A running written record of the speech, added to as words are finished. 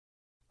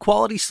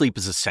Quality sleep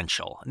is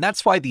essential, and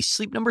that's why the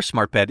Sleep Number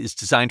Smart Bed is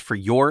designed for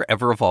your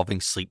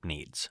ever-evolving sleep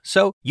needs.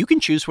 So you can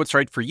choose what's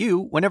right for you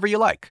whenever you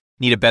like.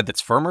 Need a bed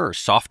that's firmer or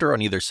softer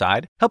on either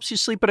side? Helps you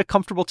sleep at a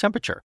comfortable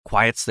temperature.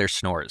 Quiets their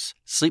snores.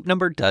 Sleep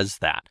Number does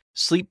that.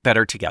 Sleep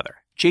better together.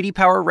 J.D.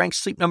 Power ranks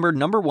Sleep Number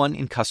 #1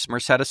 in customer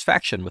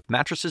satisfaction with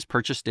mattresses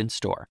purchased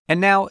in-store.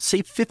 And now,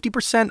 save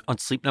 50% on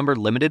Sleep Number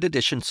limited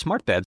edition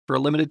smart beds for a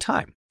limited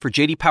time. For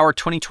J.D. Power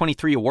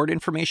 2023 award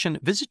information,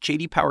 visit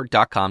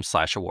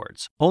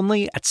jdpower.com/awards.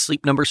 Only at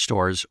Sleep Number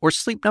stores or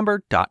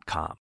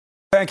sleepnumber.com.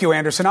 Thank you,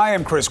 Anderson. I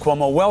am Chris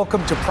Cuomo.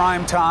 Welcome to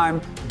Prime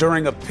Time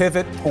during a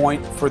pivot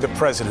point for the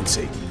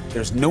presidency.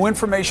 There's new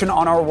information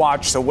on our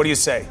watch, so what do you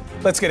say?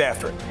 Let's get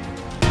after it.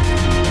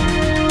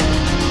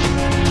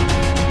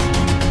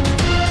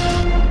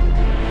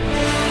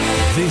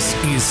 This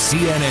is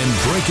CNN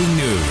Breaking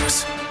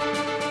News.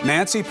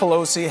 Nancy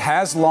Pelosi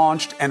has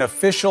launched an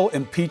official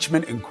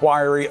impeachment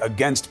inquiry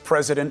against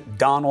President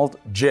Donald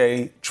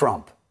J.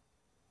 Trump.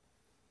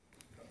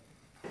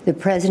 The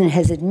president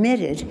has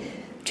admitted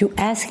to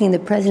asking the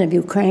president of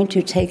Ukraine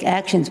to take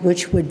actions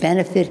which would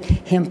benefit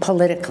him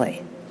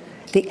politically.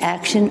 The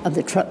actions of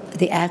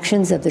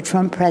the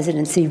Trump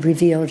presidency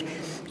revealed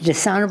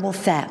dishonorable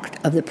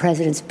fact of the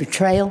president's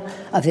betrayal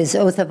of his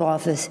oath of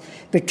office,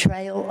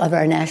 betrayal of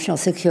our national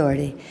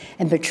security,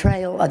 and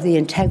betrayal of the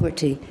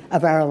integrity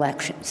of our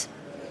elections.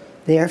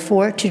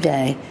 Therefore,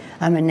 today,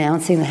 I'm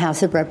announcing the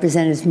House of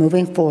Representatives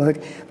moving forward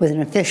with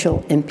an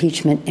official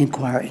impeachment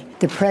inquiry.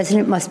 The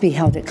president must be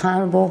held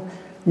accountable.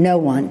 No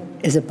one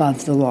is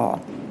above the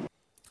law.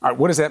 All right,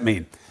 what does that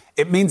mean?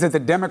 It means that the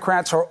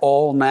Democrats are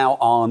all now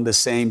on the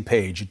same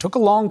page. It took a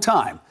long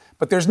time,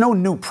 but there's no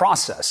new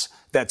process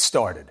that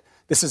started.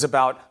 This is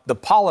about the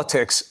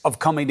politics of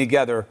coming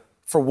together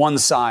for one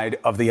side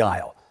of the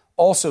aisle.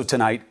 Also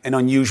tonight, an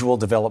unusual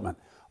development.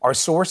 Our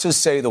sources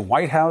say the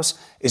White House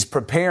is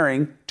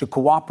preparing to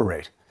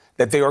cooperate,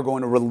 that they are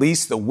going to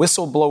release the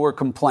whistleblower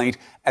complaint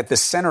at the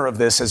center of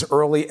this as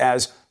early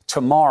as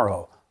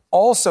tomorrow.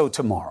 Also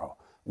tomorrow,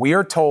 we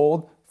are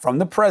told from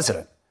the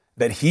president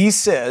that he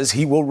says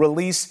he will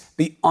release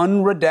the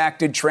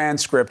unredacted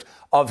transcript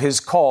of his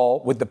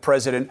call with the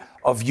president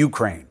of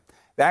Ukraine.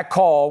 That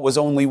call was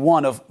only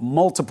one of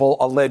multiple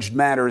alleged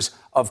matters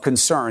of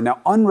concern.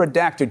 Now,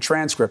 unredacted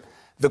transcript,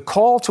 the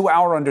call to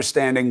our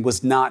understanding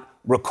was not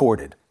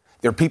recorded.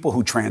 There are people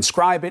who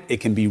transcribe it. It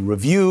can be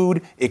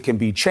reviewed. It can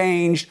be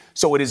changed.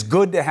 So it is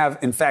good to have,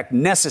 in fact,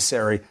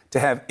 necessary to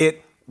have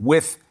it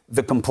with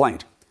the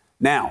complaint.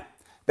 Now,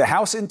 the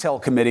House Intel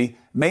Committee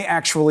may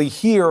actually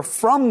hear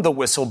from the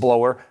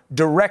whistleblower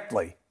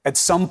directly at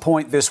some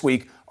point this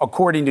week,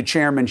 according to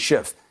Chairman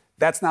Schiff.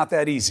 That's not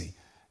that easy.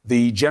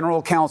 The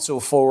general counsel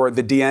for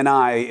the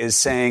DNI is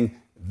saying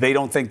they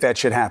don't think that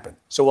should happen.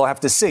 So we'll have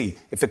to see.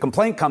 If the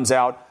complaint comes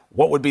out,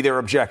 what would be their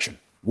objection?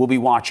 We'll be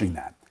watching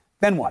that.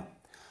 Then what?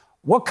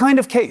 What kind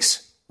of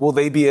case will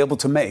they be able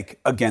to make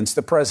against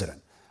the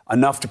president?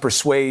 Enough to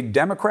persuade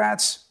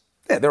Democrats?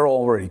 Yeah, they're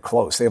already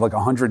close. They have like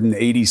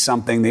 180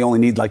 something. They only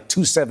need like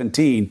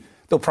 217.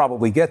 They'll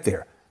probably get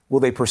there.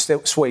 Will they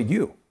persuade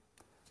you?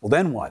 Well,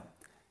 then what?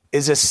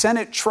 Is a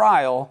Senate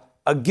trial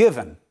a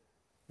given?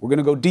 We're going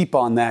to go deep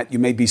on that. You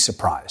may be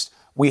surprised.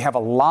 We have a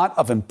lot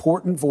of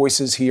important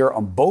voices here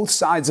on both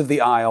sides of the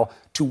aisle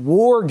to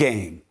war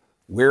game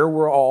where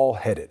we're all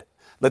headed.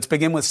 Let's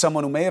begin with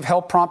someone who may have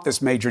helped prompt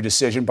this major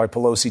decision by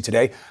Pelosi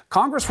today,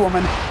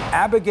 Congresswoman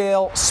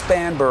Abigail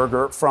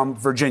Spanberger from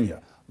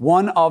Virginia,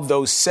 one of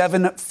those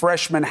 7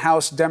 freshman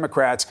House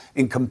Democrats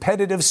in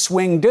competitive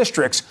swing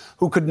districts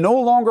who could no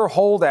longer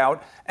hold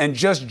out and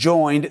just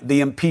joined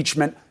the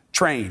impeachment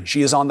train.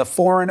 She is on the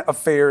Foreign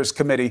Affairs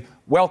Committee.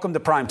 Welcome to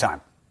Primetime.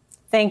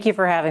 Thank you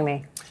for having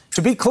me.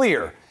 To be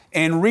clear,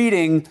 in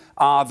reading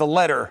the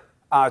letter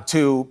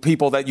to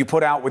people that you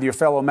put out with your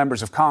fellow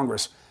members of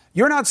Congress,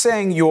 you're not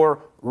saying you're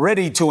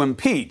ready to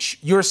impeach.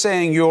 You're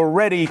saying you're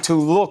ready to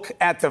look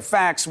at the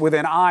facts with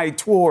an eye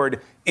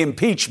toward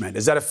impeachment.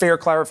 Is that a fair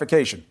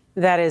clarification?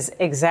 That is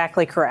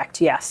exactly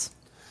correct, yes.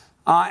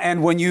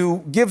 And when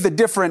you give the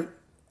different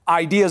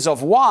ideas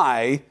of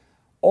why,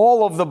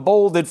 all of the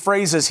bolded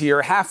phrases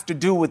here have to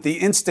do with the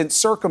instant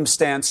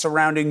circumstance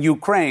surrounding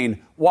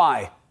Ukraine.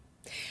 Why?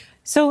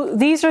 So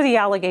these are the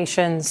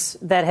allegations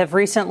that have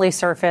recently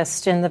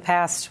surfaced in the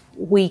past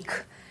week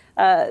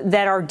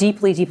that are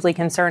deeply, deeply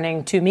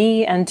concerning to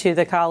me and to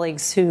the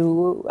colleagues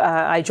who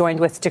I joined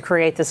with to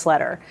create this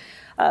letter.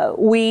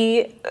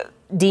 We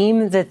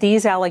deem that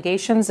these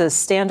allegations, as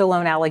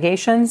standalone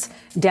allegations,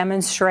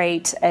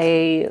 demonstrate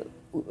a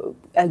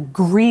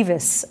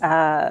grievous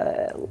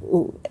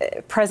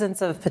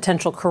presence of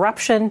potential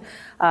corruption,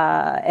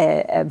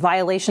 a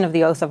violation of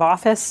the oath of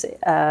office.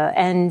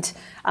 And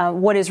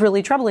what is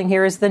really troubling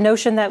here is the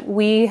notion that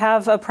we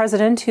have a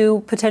president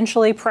who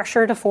potentially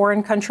pressured a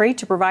foreign country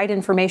to provide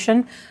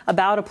information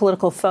about a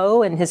political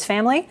foe and his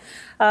family,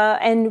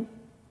 and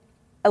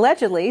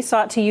allegedly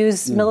sought to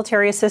use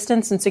military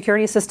assistance and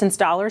security assistance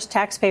dollars,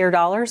 taxpayer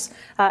dollars,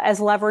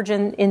 as leverage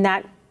in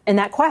that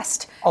that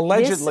quest.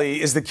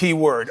 Allegedly is the key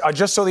word.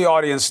 Just so the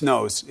audience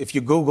knows, if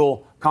you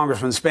Google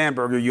Congressman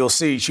Spanberger, you'll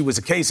see she was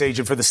a case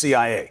agent for the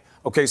CIA.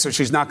 Okay, so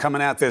she's not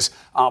coming at this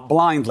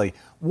blindly.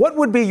 What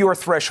would be your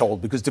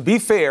threshold? Because to be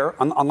fair,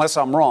 unless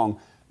I'm wrong,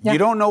 you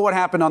don't know what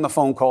happened on the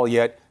phone call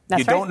yet.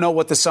 You don't know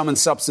what the sum and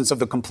substance of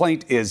the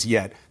complaint is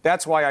yet.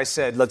 That's why I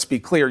said, let's be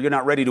clear, you're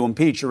not ready to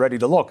impeach, you're ready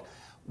to look.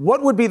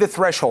 What would be the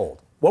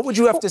threshold? What would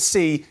you have to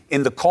see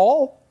in the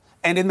call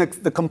and in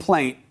the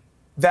complaint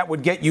that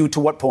would get you to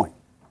what point?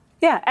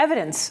 Yeah,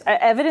 evidence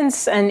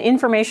and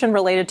information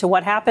related to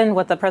what happened,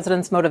 what the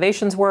president's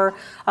motivations were,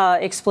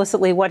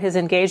 explicitly what his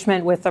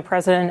engagement with the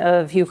president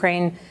of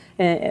Ukraine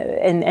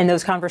in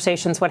those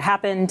conversations, what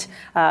happened,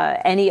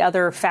 any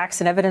other facts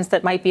and evidence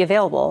that might be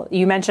available.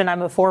 You mentioned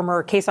I'm a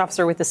former case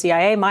officer with the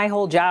CIA. My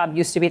whole job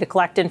used to be to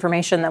collect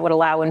information that would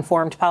allow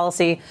informed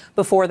policy.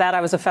 Before that,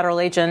 I was a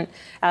federal agent.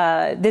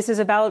 This is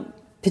about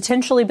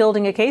potentially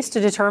building a case to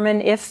determine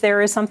if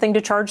there is something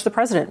to charge the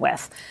president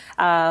with.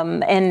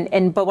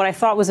 But what I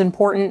thought was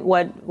important,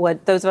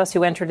 what those of us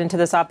who entered into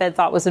this op-ed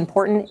thought was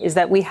important, is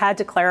that we had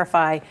to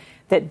clarify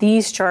that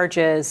these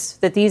charges,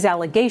 that these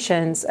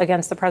allegations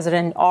against the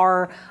president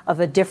are of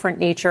a different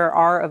nature,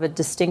 are of a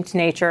distinct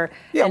nature.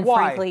 Yeah, and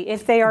why? Frankly,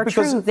 if they are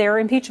true, they're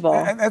impeachable.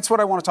 And that's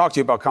what I want to talk to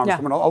you about,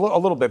 Congresswoman, a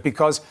little bit,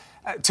 because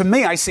to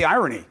me, I see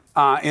irony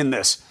in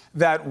this,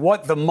 that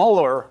what the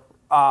Mueller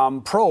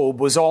probe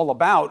was all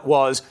about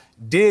was,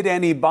 did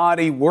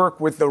anybody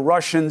work with the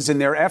Russians in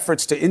their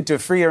efforts to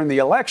interfere in the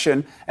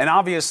election? And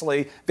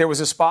obviously, there was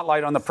a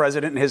spotlight on the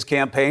president and his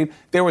campaign.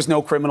 There was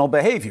no criminal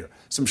behavior.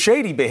 Some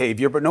shady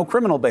behavior, but no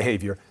criminal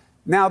behavior.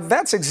 Now,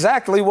 that's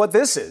exactly what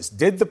this is.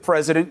 Did the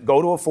president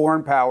go to a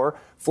foreign power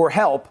for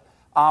help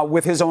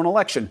with his own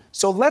election?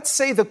 So let's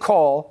say the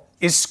call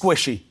is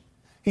squishy.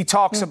 He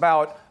talks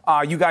about,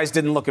 you guys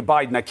didn't look at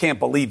Biden. I can't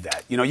believe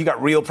that. You know, you got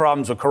real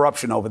problems with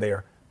corruption over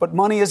there. But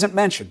money isn't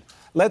mentioned.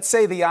 Let's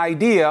say the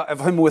idea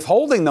of him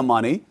withholding the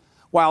money,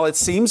 while it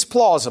seems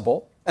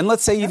plausible, and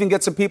let's say even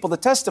get some people to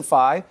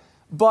testify,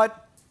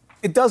 but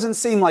it doesn't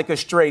seem like a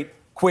straight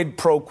quid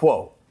pro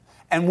quo.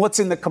 And what's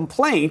in the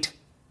complaint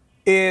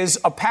is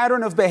a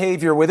pattern of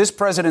behavior where this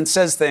president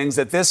says things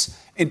that this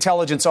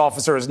intelligence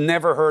officer has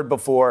never heard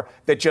before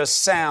that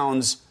just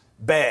sounds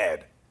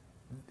bad.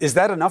 Is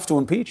that enough to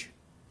impeach?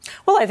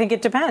 Well, I think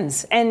it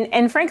depends.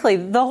 And frankly,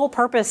 the whole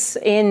purpose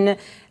in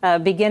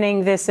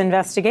beginning this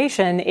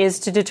investigation is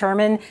to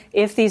determine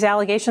if these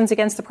allegations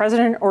against the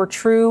president are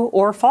true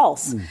or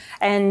false.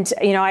 And,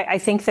 you know, I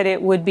think that it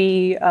would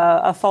be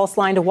a false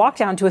line to walk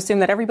down to assume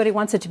that everybody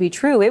wants it to be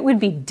true. It would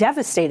be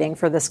devastating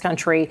for this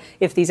country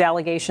if these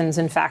allegations,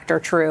 in fact, are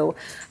true.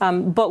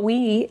 But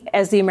we,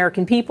 as the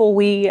American people,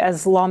 we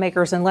as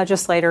lawmakers and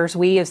legislators,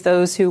 we as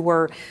those who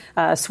were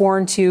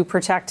sworn to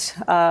protect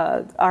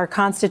our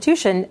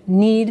Constitution,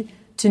 need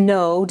to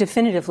know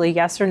definitively,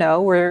 yes or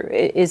no, or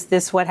is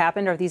this what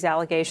happened? Are these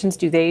allegations,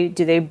 do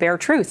they bear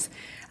truth?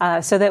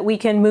 So that we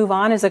can move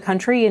on as a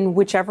country in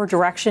whichever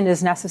direction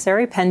is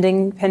necessary,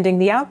 pending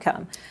the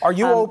outcome. Are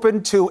you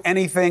open to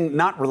anything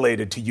not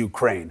related to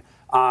Ukraine?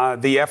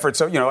 The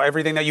efforts of,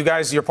 everything that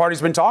your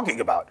party's been talking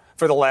about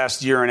for the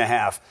last year and a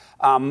half.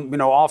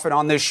 Often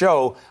on this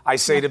show, I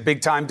say to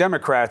big-time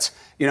Democrats,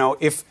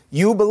 if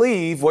you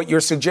believe what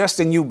you're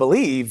suggesting you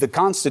believe, the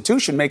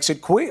Constitution makes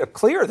it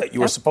clear that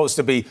you were supposed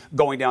to be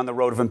going down the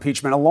road of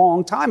impeachment a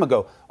long time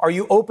ago. Are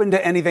you open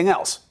to anything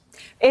else?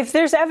 If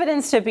there's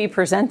evidence to be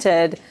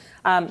presented,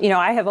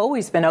 I have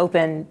always been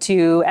open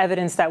to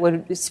evidence that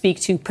would speak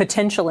to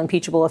potential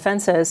impeachable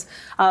offenses.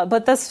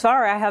 But thus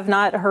far, I have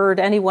not heard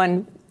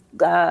anyone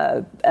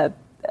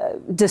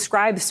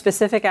describe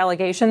specific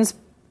allegations,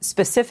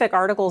 specific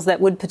articles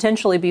that would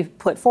potentially be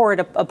put forward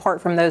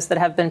apart from those that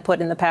have been put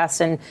in the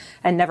past and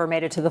never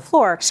made it to the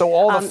floor. So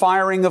all the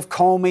firing of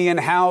Comey and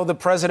how the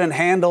president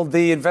handled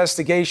the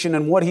investigation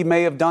and what he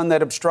may have done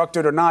that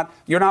obstructed or not,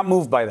 you're not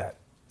moved by that?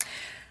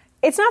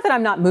 It's not that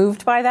I'm not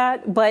moved by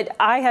that, but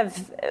I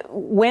have,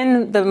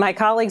 when my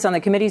colleagues on the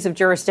committees of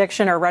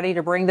jurisdiction are ready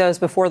to bring those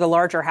before the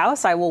larger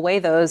House, I will weigh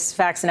those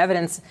facts and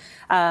evidence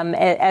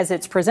as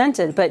it's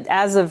presented. But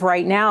as of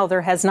right now, there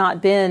has not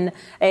been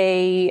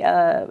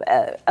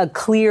a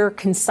clear,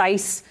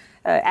 concise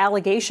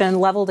allegation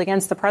leveled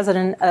against the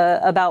president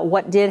about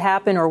what did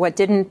happen or what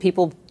didn't.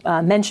 People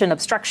mention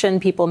obstruction.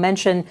 People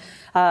mention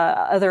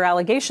other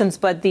allegations,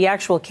 but the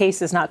actual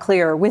case is not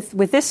clear.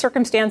 With this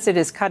circumstance, it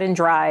is cut and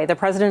dry. The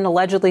president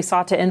allegedly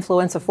sought to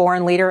influence a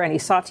foreign leader, and he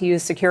sought to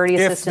use security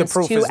assistance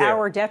to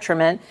our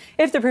detriment,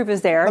 if the proof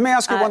is there. Let me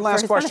ask you one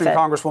last question,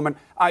 Congresswoman.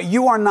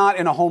 You are not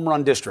in a home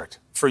run district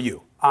for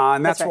you.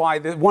 And that's why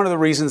one of the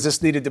reasons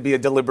this needed to be a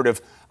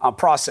deliberative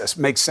process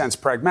makes sense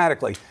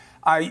pragmatically.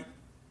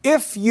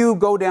 If you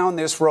go down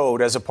this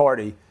road as a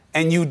party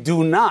and you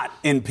do not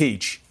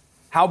impeach,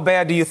 how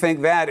bad do you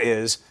think that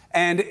is?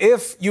 And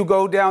if you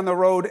go down the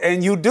road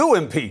and you do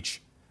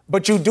impeach,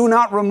 but you do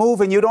not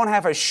remove and you don't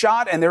have a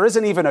shot and there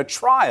isn't even a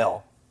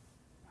trial,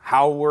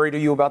 how worried are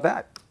you about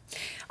that?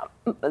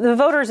 The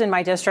voters in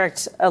my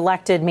district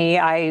elected me,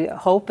 I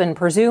hope and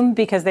presume,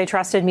 because they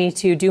trusted me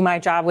to do my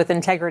job with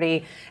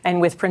integrity and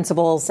with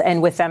principles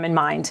and with them in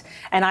mind.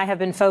 And I have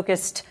been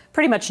focused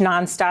pretty much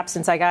nonstop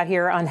since I got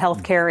here on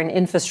healthcare and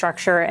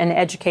infrastructure and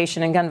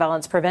education and gun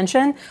violence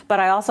prevention. But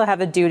I also have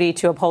a duty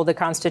to uphold the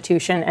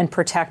Constitution and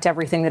protect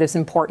everything that is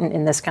important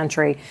in this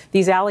country.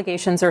 These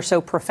allegations are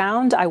so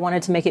profound. I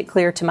wanted to make it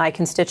clear to my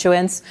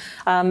constituents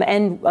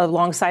and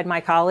alongside my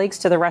colleagues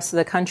to the rest of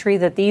the country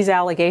that these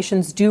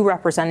allegations do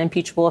represent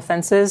impeachable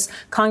offenses.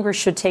 Congress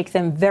should take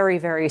them very,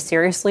 very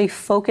seriously,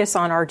 focus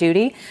on our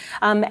duty.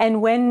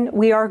 And when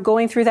we are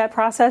going through that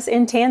process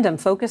in tandem,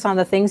 focus on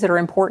the things that are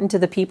important to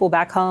the people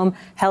back home.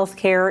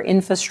 Healthcare,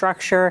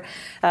 infrastructure,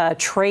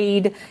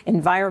 trade,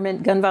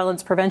 environment, gun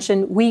violence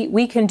prevention.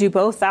 We can do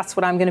both. That's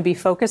what I'm going to be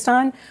focused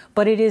on.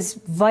 But it is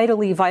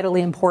vitally,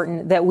 vitally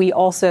important that we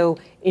also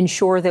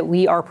ensure that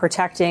we are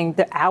protecting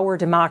our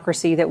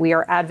democracy, that we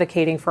are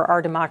advocating for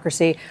our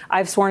democracy.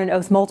 I've sworn an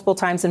oath multiple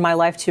times in my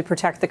life to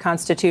protect the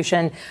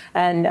Constitution.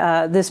 And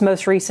this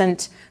most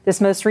recent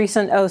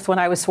oath when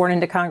I was sworn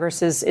into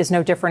Congress is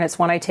no different. It's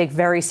one I take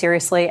very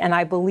seriously. And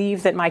I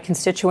believe that my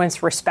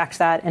constituents respect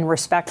that and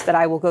respect that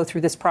I will go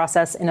through this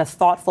process in a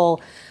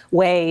thoughtful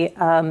way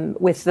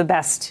with the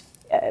best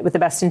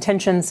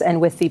intentions and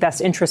with the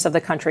best interests of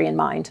the country in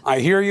mind.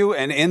 I hear you.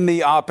 And in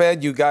the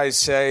op-ed, you guys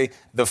say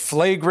the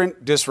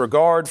flagrant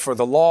disregard for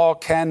the law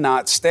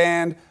cannot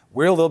stand.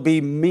 Will there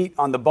be meat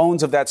on the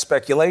bones of that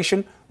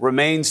speculation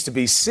remains to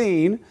be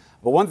seen.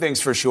 But one thing's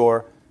for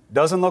sure,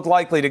 doesn't look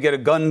likely to get a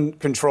gun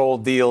control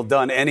deal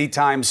done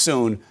anytime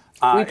soon.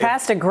 We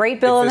passed a great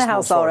bill in the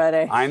House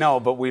already. I know,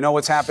 but we know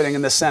what's happening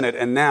in the Senate.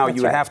 And now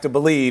you would have to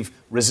believe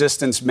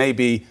resistance may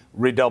be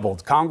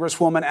redoubled.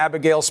 Congresswoman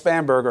Abigail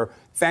Spanberger,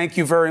 thank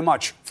you very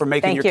much for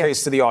making your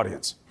case to the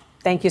audience.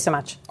 Thank you so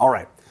much. All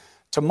right.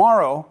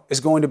 Tomorrow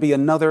is going to be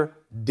another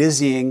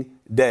dizzying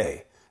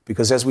day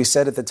because, as we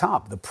said at the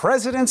top, the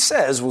president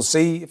says, we'll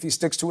see if he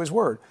sticks to his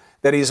word,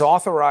 that he's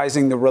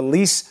authorizing the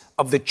release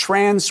of the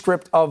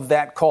transcript of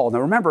that call. Now,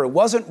 remember, it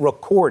wasn't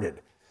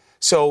recorded.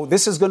 So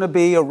this is going to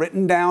be a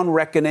written down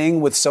reckoning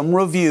with some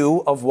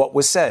review of what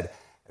was said.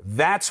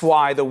 That's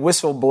why the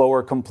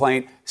whistleblower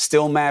complaint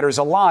still matters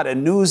a lot.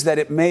 And news that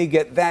it may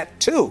get that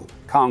too,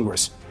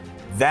 Congress.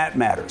 That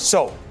matters.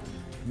 So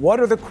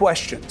what are the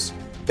questions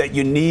that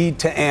you need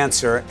to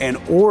answer in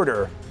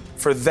order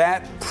for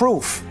that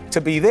proof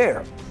to be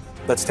there?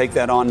 Let's take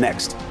that on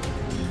next.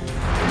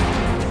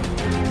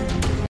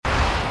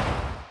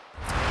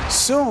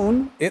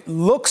 Soon, it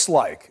looks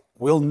like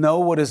we'll know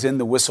what is in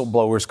the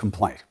whistleblower's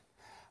complaint.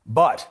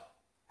 But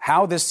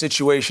how this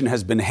situation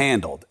has been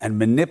handled and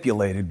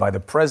manipulated by the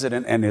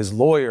president and his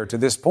lawyer to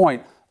this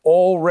point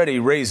already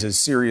raises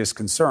serious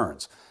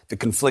concerns. The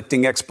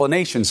conflicting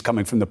explanations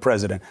coming from the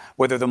president,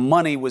 whether the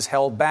money was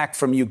held back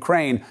from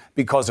Ukraine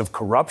because of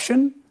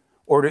corruption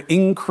or to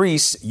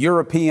increase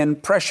European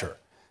pressure.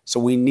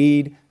 So we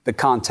need the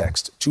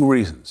context. Two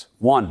reasons.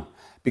 One,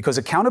 because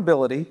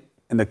accountability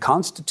and the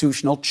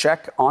constitutional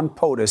check on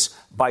POTUS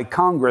by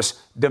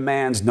Congress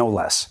demands no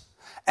less.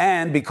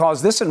 And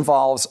because this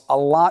involves a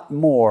lot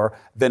more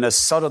than a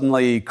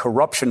suddenly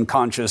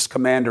corruption-conscious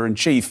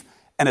commander-in-chief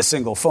and a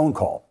single phone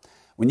call.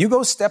 When you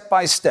go step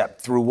by step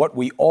through what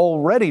we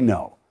already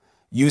know,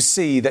 you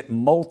see that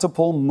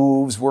multiple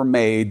moves were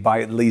made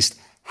by at least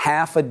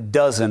half a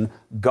dozen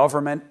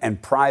government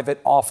and private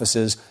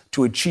offices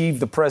to achieve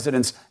the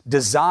president's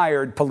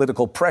desired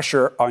political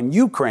pressure on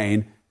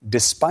Ukraine,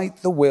 despite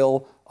the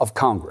will of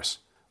Congress.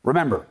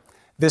 Remember,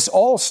 this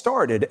all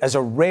started as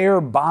a rare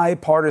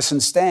bipartisan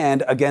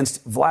stand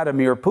against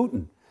Vladimir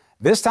Putin.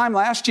 This time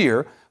last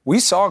year, we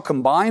saw a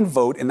combined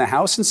vote in the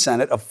House and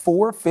Senate of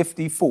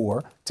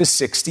 454 to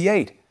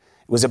 68. It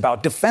was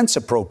about defense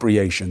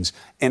appropriations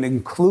and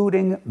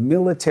including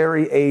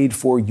military aid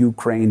for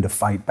Ukraine to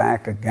fight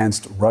back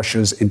against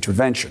Russia's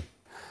intervention.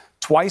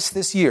 Twice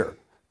this year,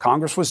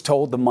 Congress was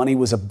told the money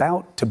was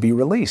about to be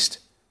released,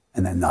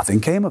 and then nothing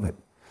came of it.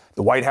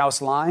 The White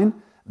House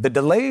line: the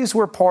delays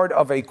were part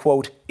of a,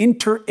 quote,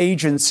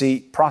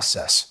 interagency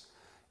process.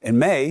 In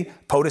May,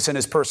 POTUS and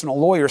his personal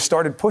lawyer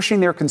started pushing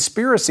their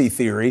conspiracy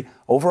theory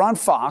over on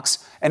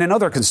Fox and in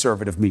other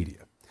conservative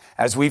media.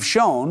 As we've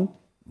shown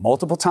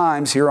multiple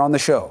times here on the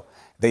show,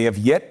 they have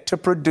yet to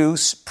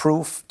produce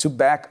proof to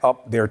back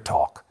up their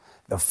talk.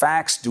 The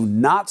facts do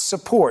not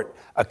support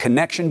a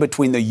connection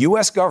between the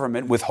U.S.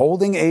 government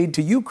withholding aid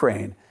to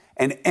Ukraine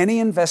and any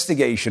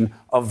investigation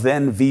of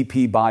then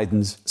VP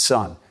Biden's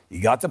son.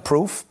 You got the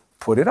proof?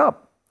 Put it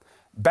up.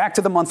 Back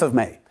to the month of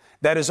May.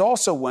 That is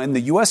also when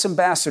the U.S.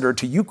 ambassador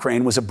to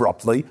Ukraine was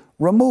abruptly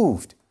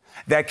removed.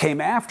 That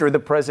came after the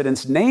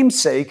president's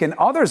namesake and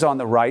others on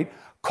the right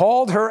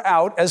called her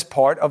out as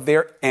part of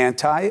their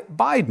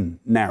anti-Biden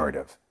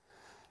narrative.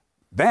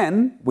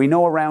 Then, we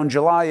know around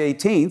July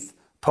 18th,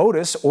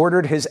 POTUS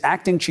ordered his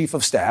acting chief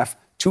of staff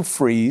to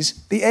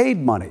freeze the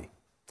aid money.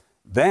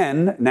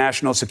 Then,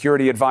 National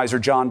Security Advisor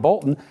John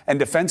Bolton and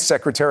Defense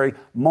Secretary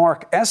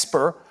Mark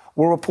Esper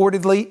were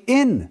reportedly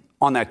in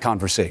on that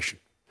conversation.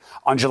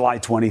 On July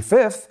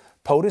 25th,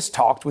 POTUS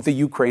talked with the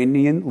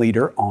Ukrainian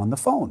leader on the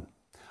phone.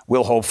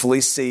 We'll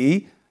hopefully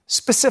see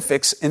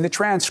specifics in the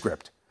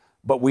transcript,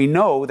 but we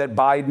know that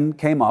Biden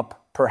came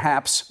up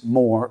perhaps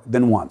more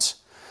than once.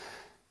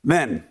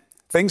 Then,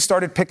 things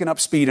started picking up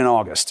speed in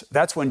August.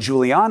 That's when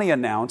Giuliani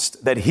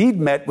announced that he'd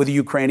met with a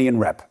Ukrainian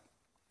rep.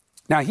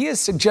 Now, he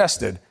has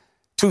suggested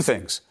two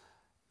things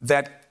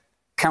that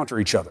counter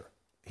each other.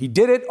 He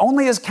did it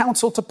only as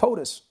counsel to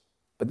POTUS,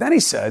 but then he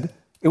said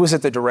it was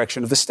at the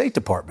direction of the State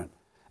Department.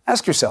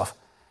 Ask yourself,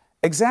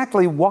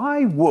 exactly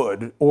why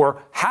would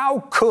or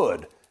how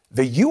could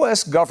the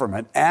U.S.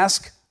 government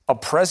ask a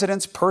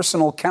president's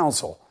personal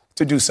counsel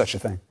to do such a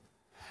thing?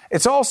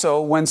 It's also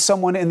when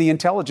someone in the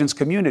intelligence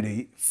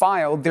community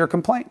filed their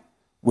complaint,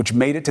 which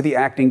made it to the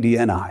acting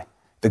DNI.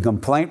 The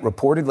complaint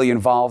reportedly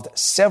involved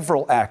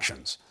several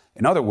actions.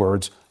 In other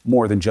words,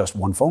 more than just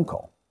one phone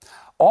call.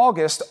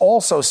 August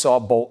also saw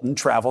Bolton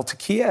travel to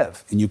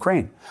Kiev in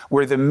Ukraine,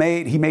 where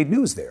he made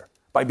news there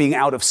by being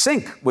out of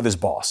sync with his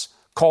boss,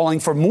 calling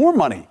for more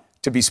money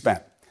to be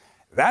spent.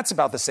 That's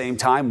about the same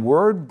time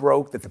word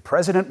broke that the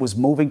president was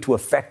moving to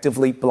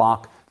effectively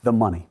block the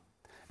money.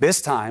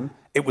 This time,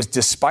 it was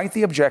despite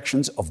the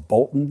objections of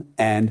Bolton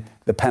and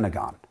the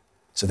Pentagon.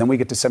 So then we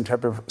get to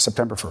September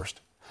 1st.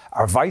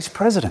 Our vice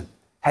president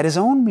had his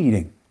own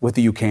meeting with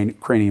the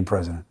Ukrainian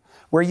president,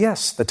 where,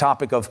 yes, the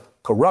topic of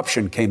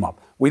corruption came up.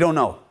 We don't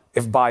know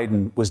if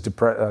Biden was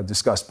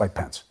discussed by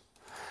Pence.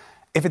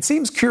 If it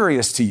seems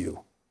curious to you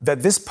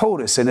that this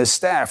POTUS and his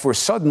staff were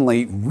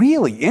suddenly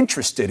really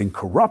interested in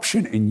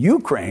corruption in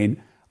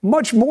Ukraine,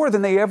 much more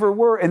than they ever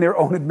were in their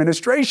own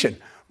administration.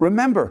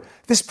 Remember,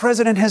 this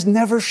president has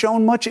never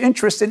shown much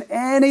interest in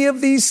any of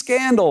these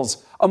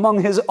scandals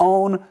among his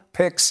own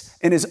picks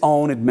in his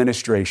own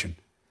administration.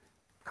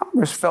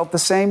 Congress felt the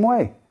same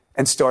way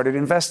and started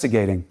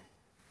investigating.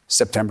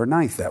 September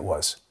 9th, that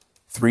was.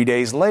 3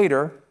 days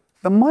later,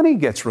 the money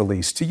gets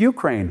released to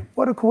Ukraine.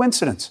 What a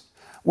coincidence.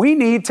 We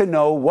need to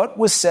know what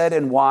was said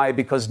and why,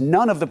 because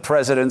none of the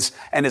president's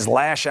and his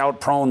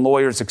lash-out-prone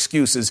lawyers'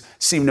 excuses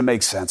seem to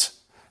make sense.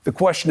 The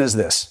question is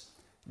this: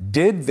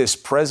 did this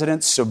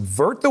president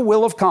subvert the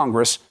will of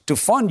Congress to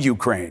fund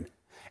Ukraine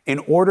in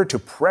order to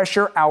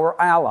pressure our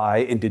ally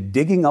into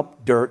digging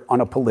up dirt on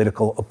a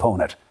political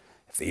opponent?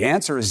 If the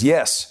answer is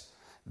yes,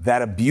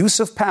 that abuse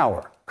of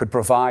power could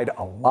provide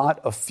a lot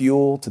of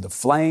fuel to the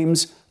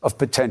flames of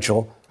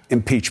potential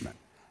impeachment.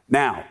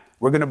 Now,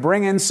 we're going to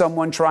bring in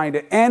someone trying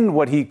to end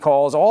what he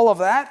calls all of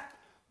that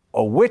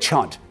a witch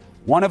hunt.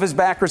 One of his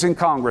backers in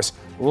Congress,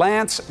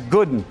 Lance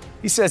Gooden.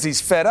 He says he's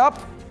fed up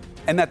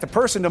and that the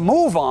person to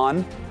move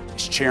on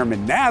is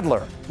Chairman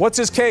Nadler. What's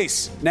his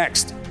case?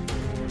 Next.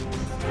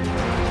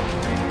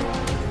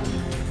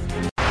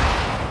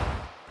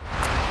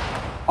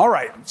 All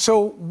right,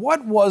 so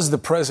what was the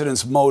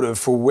president's motive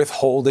for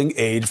withholding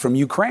aid from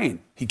Ukraine?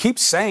 He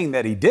keeps saying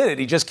that he did it.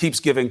 He just keeps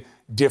giving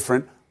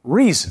different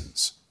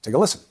reasons. Take a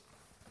listen.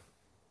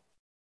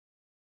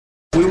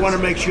 We want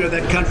to make sure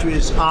that country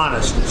is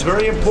honest. It's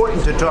very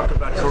important to talk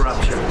about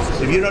corruption.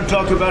 If you don't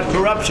talk about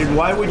corruption,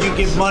 why would you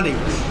give money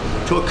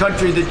to a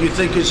country that you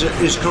think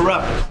is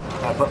corrupt?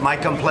 But my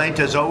complaint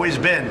has always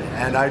been,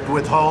 and I'd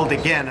withhold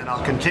again, and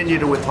I'll continue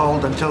to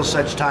withhold until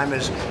such time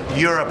as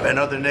Europe and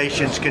other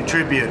nations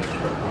contribute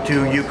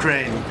to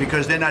Ukraine,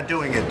 because they're not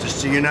doing it.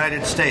 It's the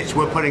United States.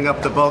 We're putting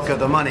up the bulk of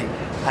the money.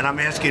 And I'm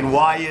asking,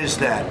 why is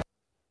that?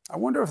 I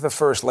wonder if the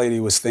First Lady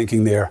was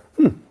thinking there,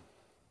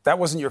 that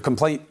wasn't your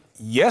complaint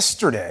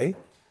yesterday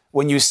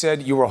when you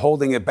said you were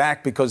holding it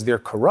back because they're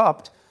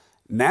corrupt.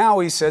 Now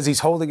he says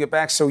he's holding it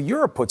back so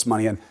Europe puts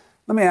money in.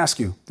 Let me ask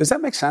you, does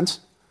that make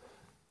sense?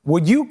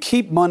 Would you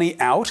keep money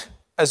out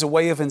as a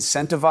way of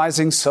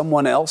incentivizing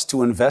someone else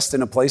to invest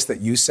in a place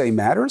that you say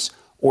matters?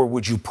 Or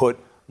would you put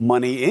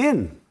money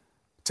in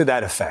to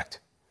that effect?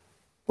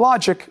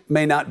 Logic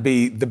may not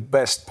be the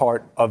best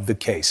part of the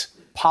case.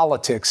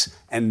 Politics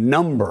and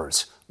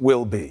numbers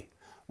will be.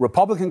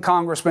 Republican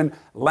Congressman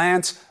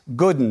Lance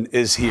Gooden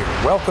is here.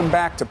 Welcome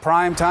back to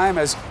Prime Time.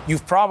 As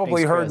you've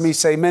probably heard me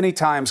say many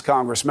times,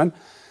 Congressman,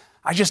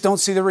 I just don't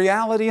see the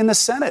reality in the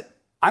Senate.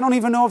 I don't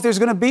even know if there's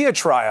going to be a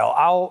trial.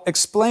 I'll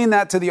explain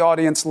that to the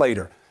audience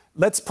later.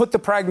 Let's put the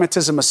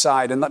pragmatism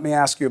aside and let me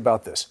ask you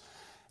about this.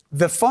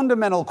 The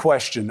fundamental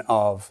question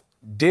of,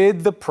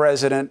 did the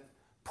president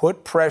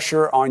put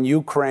pressure on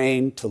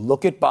Ukraine to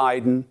look at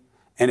Biden?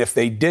 And if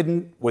they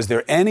didn't, was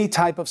there any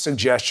type of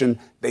suggestion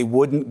they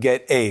wouldn't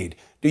get aid?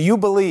 Do you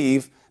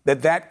believe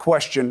that that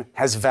question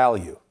has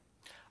value?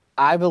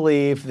 I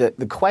believe that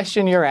the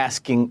question you're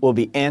asking will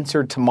be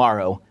answered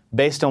tomorrow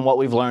based on what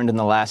we've learned in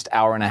the last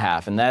hour and a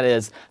half, and that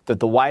is that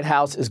the White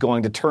House is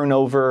going to turn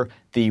over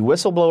the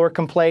whistleblower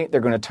complaint.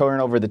 They're going to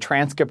turn over the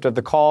transcript of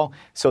the call.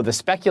 So the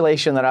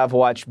speculation that I've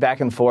watched back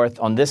and forth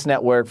on this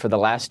network for the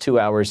last 2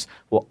 hours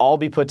will all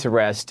be put to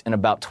rest in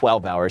about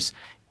 12 hours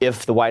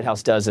if the White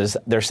House does as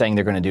they're saying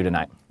they're going to do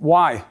tonight.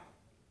 Why?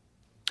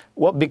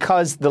 Well,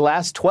 because the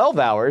last 12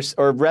 hours,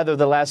 or rather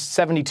the last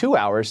 72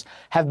 hours,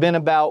 have been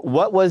about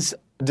what was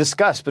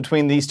discussed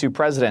between these two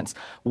presidents.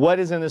 What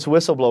is in this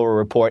whistleblower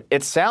report?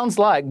 It sounds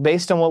like,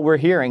 based on what we're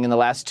hearing in the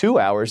last 2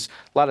 hours,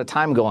 a lot of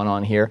time going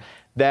on here,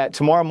 that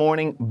tomorrow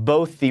morning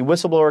both the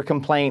whistleblower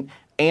complaint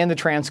and the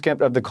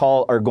transcript of the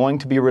call are going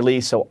to be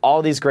released, so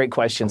all these great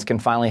questions can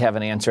finally have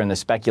an answer and the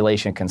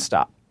speculation can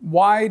stop.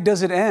 Why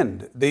does it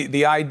end?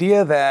 The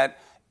idea that,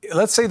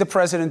 let's say the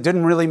president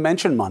didn't really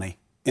mention money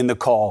in the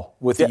call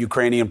with the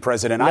Ukrainian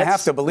president. I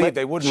have to believe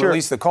they wouldn't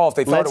release the call if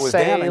they thought it was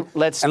damning.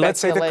 Let's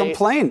say the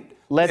complaint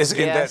isn't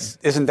that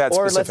specific.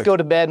 Or let's go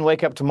to bed and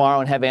wake up tomorrow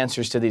and have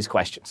answers to these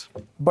questions.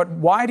 But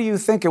why do you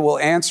think it will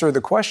answer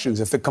the questions?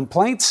 If the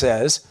complaint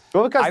says,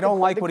 I don't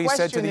like what he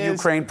said to the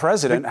Ukraine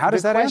president, how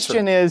does that answer? The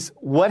question is,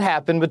 what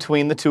happened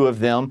between the two of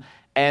them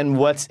and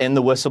what's in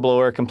the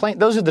whistleblower complaint?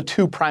 Those are the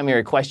two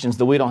primary questions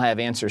that we don't have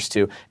answers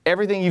to.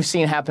 Everything you've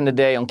seen happen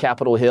today on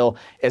Capitol Hill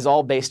is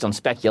all based on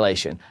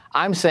speculation.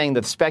 I'm saying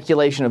that the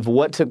speculation of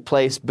what took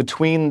place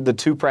between the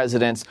two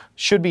presidents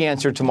should be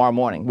answered tomorrow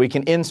morning. We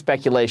can end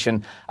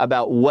speculation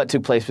about what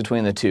took place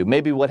between the two.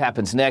 Maybe what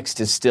happens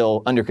next is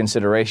still under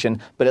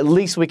consideration, but at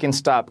least we can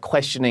stop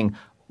questioning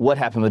what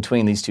happened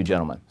between these two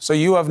gentlemen. So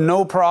you have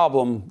no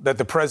problem that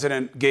the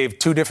president gave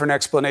two different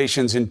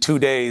explanations in 2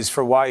 days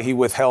for why he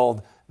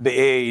withheld the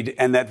aid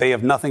and that they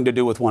have nothing to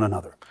do with one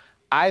another?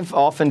 I've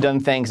often done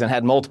things and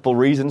had multiple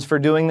reasons for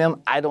doing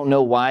them. I don't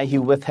know why he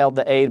withheld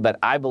the aid, but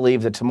I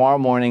believe that tomorrow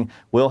morning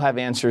we'll have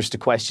answers to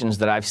questions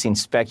that I've seen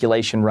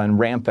speculation run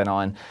rampant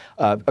on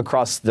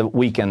across the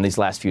weekend these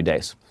last few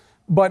days.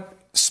 But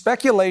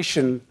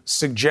speculation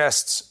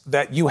suggests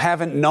that you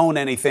haven't known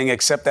anything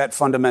except that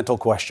fundamental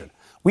question.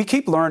 We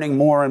keep learning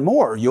more and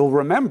more. You'll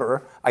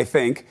remember, I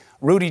think,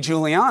 Rudy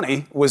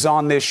Giuliani was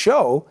on this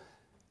show,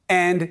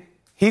 and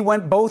he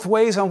went both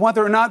ways on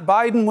whether or not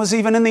Biden was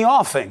even in the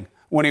offing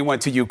when he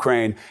went to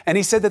Ukraine. And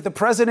he said that the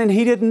president,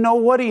 he didn't know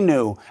what he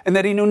knew and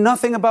that he knew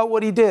nothing about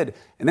what he did.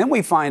 And then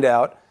we find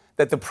out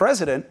that the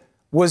president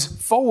was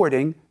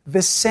forwarding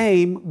the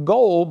same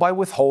goal by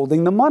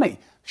withholding the money.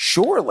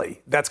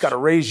 Surely that's got to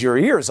raise your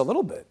ears a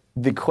little bit.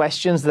 The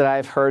questions that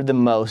I've heard the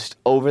most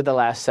over the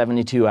last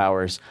 72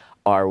 hours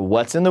are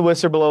what's in the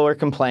whistleblower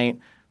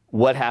complaint,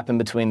 what happened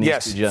between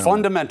these two gentlemen.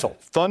 Fundamental.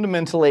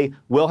 Fundamentally,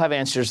 we'll have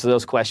answers to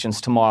those questions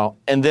tomorrow,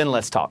 and then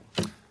let's talk.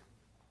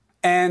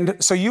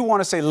 And so you want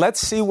to say, let's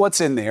see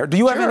what's in there. Do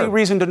you have any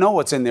reason to know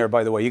what's in there,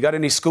 by the way? You got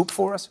any scoop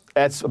for us?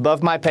 That's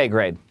above my pay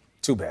grade.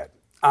 Too bad.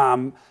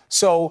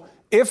 So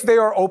if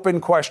there are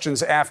open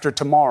questions after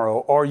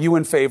tomorrow, are you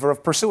in favor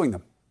of pursuing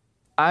them?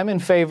 I'm in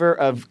favor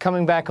of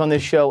coming back on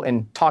this show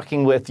and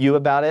talking with you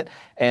about it,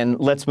 and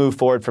let's move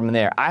forward from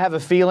there. I have a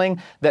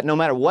feeling that no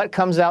matter what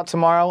comes out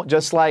tomorrow,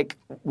 just like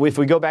if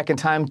we go back in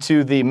time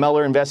to the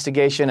Mueller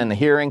investigation and the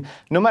hearing,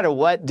 no matter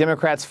what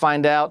Democrats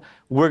find out,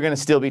 we're going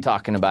to still be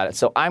talking about it.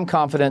 So I'm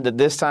confident that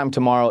this time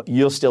tomorrow,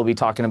 you'll still be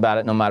talking about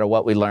it no matter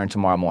what we learn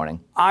tomorrow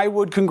morning. I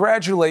would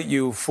congratulate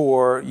you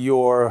for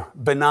your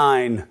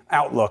benign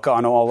outlook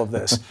on all of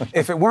this.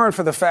 If it weren't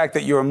for the fact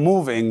that you're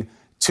moving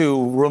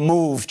to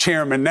remove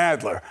Chairman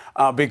Nadler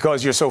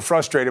because you're so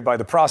frustrated by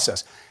the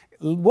process.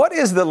 What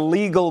is the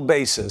legal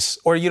basis,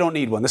 or you don't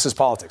need one, this is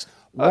politics,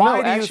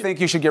 why do you think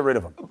you should get rid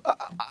of him?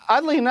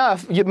 Oddly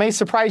enough, it may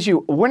surprise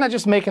you, we're not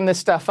just making this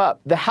stuff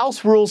up. The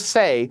House rules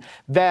say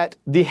that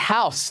the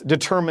House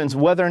determines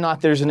whether or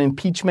not there's an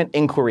impeachment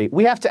inquiry.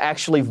 We have to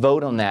actually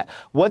vote on that.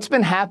 What's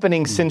been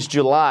happening since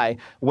July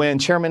when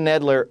Chairman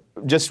Nadler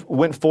just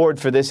went forward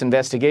for this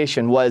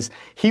investigation was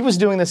he was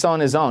doing this on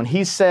his own.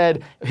 He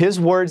said, his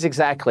words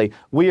exactly,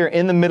 we are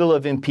in the middle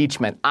of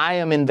impeachment. I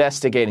am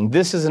investigating.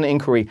 This is an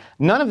inquiry.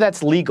 None of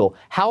that's legal.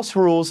 House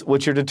rules,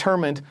 which are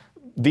determined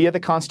via the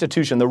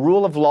Constitution, the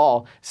rule of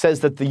law says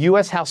that the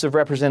U.S. House of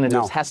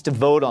Representatives has to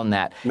vote on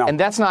that. And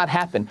that's not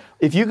happened.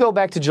 If you go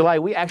back to July,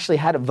 we actually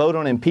had a vote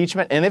on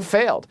impeachment, and it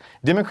failed.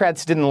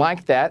 Democrats didn't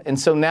like that, and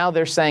so now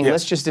they're saying,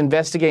 let's just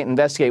investigate.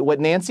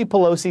 What Nancy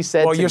Pelosi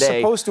said today, you're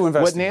supposed to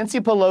investigate. What Nancy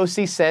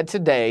Pelosi said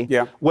today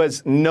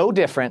was no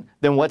different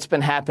than what's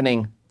been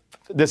happening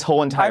this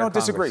whole entire I don't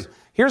disagree.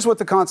 Here's what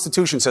the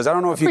Constitution says. I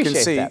don't know if you can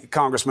see,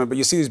 Congressman, but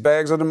you see these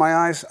bags under my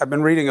eyes? I've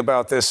been reading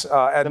about this ad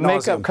nauseum. The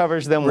makeup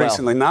covers them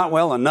recently. Well. Not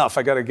well enough.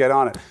 I got to get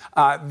on it.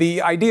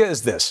 The idea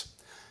is this.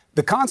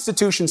 The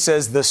Constitution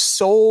says the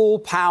sole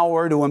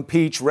power to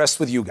impeach rests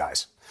with you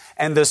guys.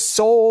 And the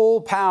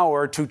sole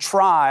power to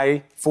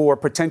try for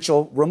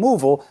potential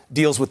removal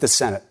deals with the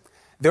Senate.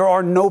 There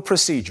are no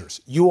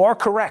procedures. You are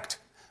correct.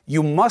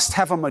 You must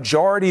have a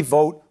majority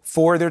vote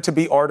for there to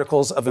be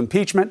articles of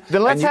impeachment.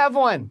 Then let's have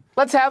one.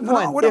 Let's have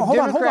one. If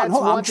Democrats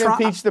want to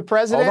impeach the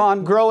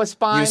president, grow a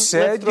spine, let's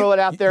throw it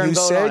out there and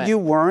vote on it. You said you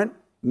weren't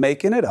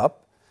making it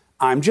up.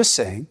 I'm just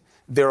saying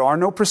there are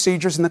no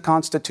procedures in the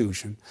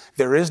Constitution.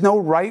 There is no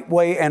right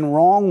way and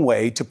wrong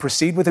way to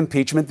proceed with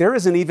impeachment. There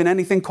isn't even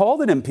anything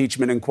called an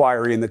impeachment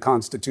inquiry in the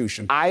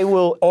Constitution.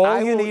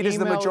 All you need is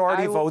the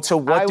majority vote. So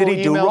what did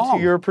he do wrong? I will email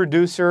to your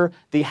producer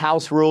the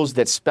House rules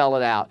that spell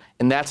it out.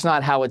 And that's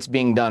not how it's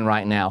being done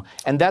right now.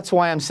 And that's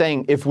why I'm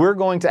saying if we're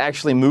going to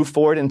actually move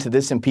forward into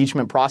this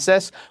impeachment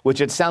process, which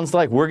it sounds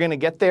like we're going to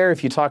get there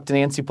if you talk to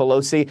Nancy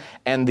Pelosi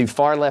and the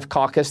far left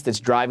caucus that's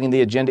driving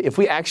the agenda, if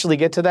we actually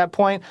get to that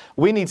point,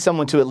 we need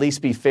someone to at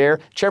least be fair.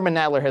 Chairman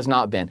Nadler has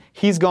not been.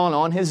 He's gone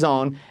on his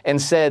own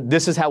and said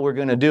this is how we're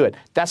going to do it.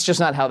 That's just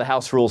not how the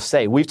House rules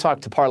say. We've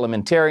talked to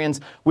parliamentarians.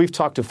 We've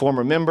talked to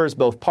former members,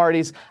 both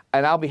parties.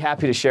 And I'll be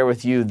happy to share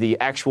with you the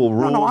actual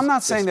rules. No, I'm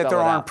not saying that there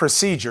aren't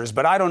procedures,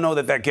 but I don't know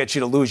that that gets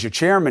you to lose your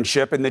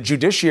chairmanship. And the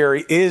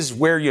judiciary is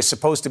where you're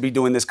supposed to be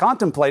doing this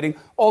contemplating,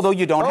 although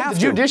you don't have to.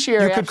 The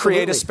judiciary, you could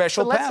create a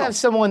special panel. Let's have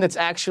someone that's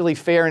actually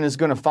fair and is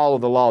going to follow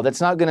the law.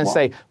 That's not going to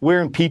say we're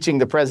impeaching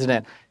the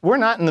president. We're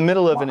not in the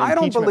middle of an impeachment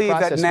process. I don't believe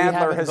that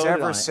Nadler has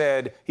ever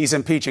said he's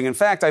impeaching. In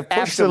fact, I've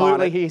pushed him on it.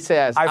 Absolutely, he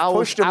says. I've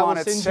pushed him on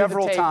it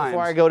several times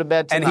before I go to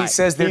bed tonight. And he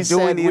says they're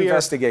doing the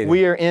investigating.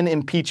 We are in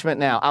impeachment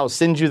now. I'll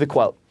send you the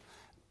quote.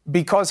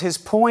 Because his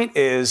point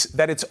is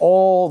that it's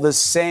all the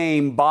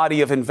same body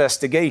of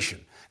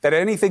investigation, that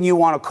anything you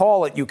want to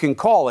call it, you can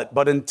call it.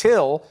 But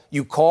until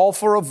you call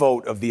for a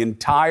vote of the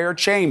entire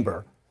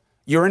chamber,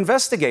 you're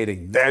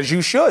investigating, as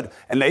you should.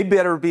 And they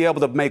better be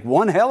able to make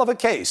one hell of a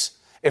case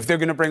if they're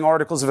going to bring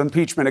articles of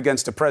impeachment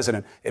against a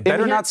president. It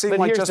better not seem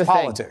like just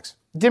politics.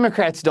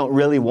 Democrats don't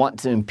really want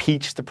to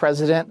impeach the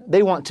president.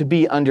 They want to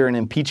be under an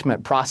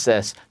impeachment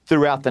process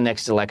throughout the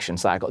next election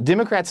cycle.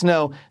 Democrats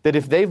know that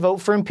if they vote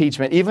for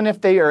impeachment, even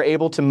if they are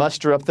able to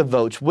muster up the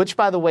votes, which,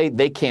 by the way,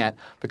 they can't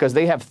because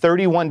they have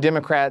 31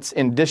 Democrats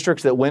in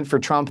districts that went for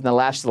Trump in the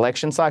last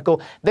election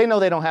cycle, they know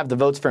they don't have the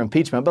votes for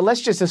impeachment. But let's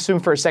just assume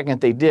for a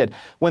second they did.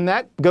 When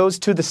that goes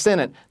to the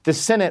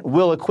Senate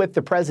will acquit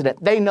the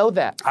president. They know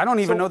that. I don't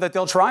even know that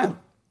they'll try him.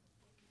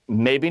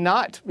 Maybe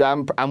not.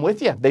 I'm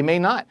with you. They may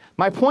not.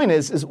 My point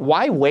is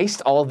why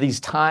waste all this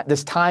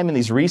time and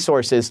these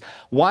resources?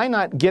 Why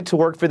not get to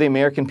work for the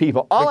American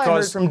people? I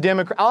heard from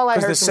Democrats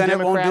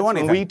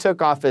when we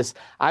took office,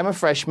 I'm a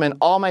freshman.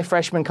 All my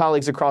freshman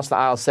colleagues across the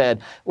aisle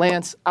said,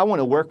 Lance, I want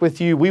to work with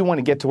you. We want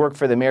to get to work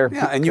for the American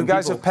people. Yeah, and you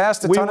guys have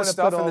passed a ton of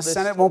stuff, and the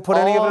Senate won't put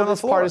any of it on the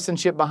floor.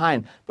 Partisanship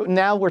behind. But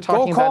now we're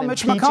talking about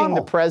impeaching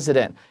the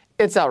president.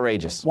 It's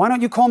outrageous. Why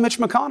don't you call Mitch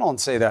McConnell and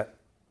say that?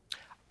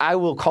 I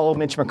will call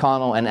Mitch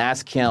McConnell and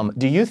ask him,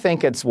 do you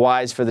think it's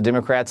wise for the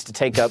Democrats to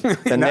take up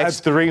the next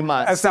 3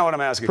 months? That's not what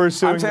I'm asking.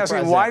 I'm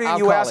asking, why didn't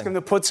you ask him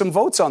to put some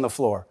votes on the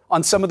floor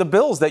on some of the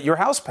bills that your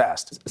House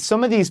passed?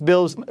 Some of these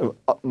bills,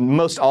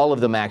 most all of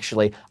them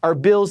actually, are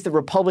bills that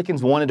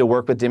Republicans wanted to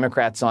work with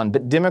Democrats on.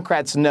 But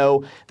Democrats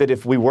know that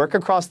if we work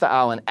across the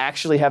aisle and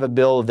actually have a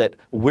bill that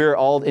we're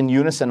all in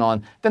unison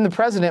on, then the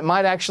president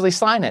might actually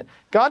sign it.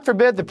 God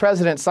forbid the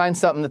president signs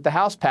something that the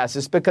House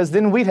passes, because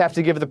then we'd have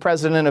to give the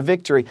president a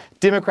victory.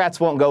 Democrats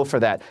won't go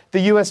for that. The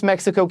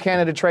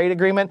U.S.-Mexico-Canada trade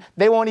agreement,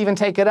 they won't even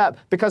take it up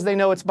because they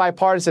know it's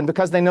bipartisan,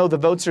 because they know the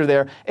votes are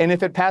there. And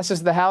if it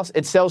passes the House,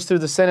 it sails through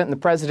the Senate and the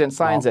president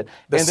signs it.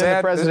 And then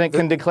the president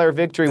can declare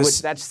victory, which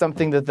that's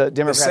something that the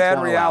Democrats won't allow. The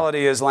sad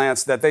reality is,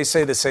 Lance, that they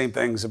say the same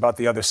things about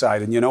the other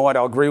side. And you know what?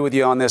 I'll agree with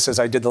you on this as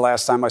I did the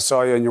last time I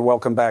saw you, and you're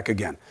welcome back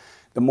again.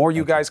 The more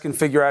you guys can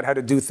figure out how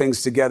to do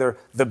things together,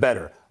 the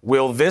better.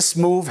 Will this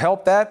move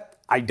help that?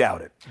 I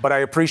doubt it. But I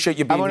appreciate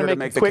you being here to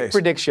make the case.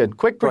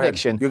 Quick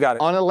prediction. You got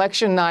it. On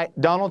election night,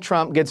 Donald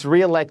Trump gets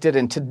reelected,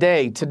 and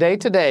today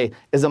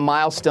is a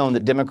milestone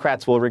that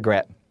Democrats will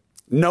regret.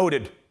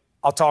 Noted.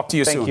 I'll talk to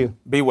you soon. Thank you.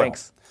 Be well.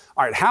 Thanks.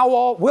 All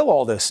right. Will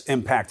all this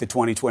impact the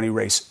 2020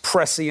 race?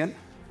 Prescient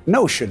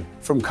notion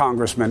from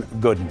Congressman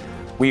Gooden.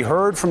 We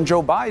heard from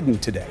Joe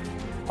Biden today.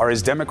 Are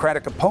his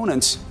Democratic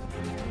opponents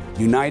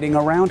uniting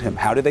around him?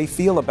 How do they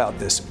feel about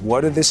this?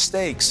 What are the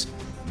stakes?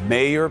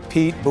 Mayor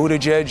Pete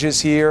Buttigieg is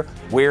here.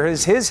 Where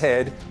is his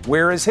head?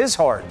 Where is his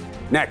heart?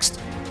 Next.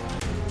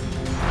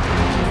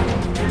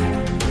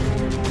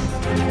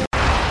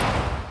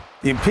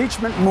 The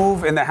impeachment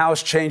move in the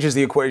House changes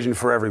the equation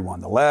for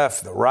everyone. The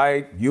left, the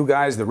right, you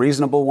guys, the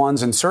reasonable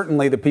ones, and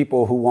certainly the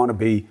people who want to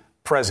be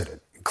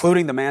president,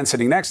 including the man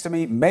sitting next to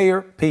me,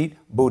 Mayor Pete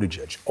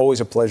Buttigieg. Always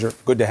a pleasure.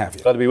 Good to have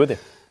you. Glad to be with you.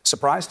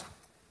 Surprised?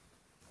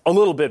 A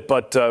little bit,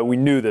 but we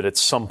knew that at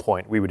some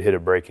point we would hit a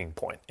breaking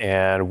point,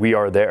 and we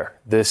are there.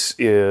 This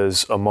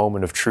is a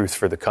moment of truth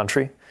for the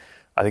country.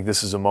 I think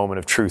this is a moment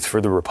of truth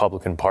for the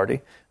Republican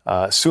Party.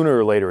 Sooner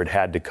or later it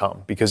had to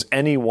come, because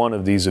any one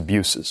of these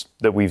abuses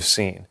that we've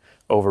seen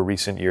over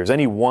recent years,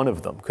 any one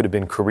of them could have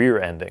been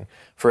career-ending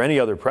for any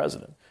other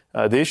president.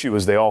 The issue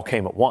is they all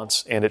came at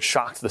once, and it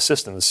shocked the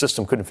system. The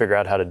system couldn't figure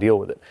out how to deal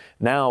with it.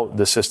 Now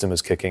the system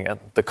is kicking in.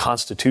 The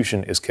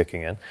Constitution is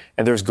kicking in,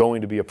 and there's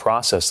going to be a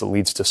process that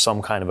leads to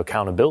some kind of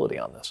accountability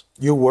on this.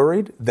 You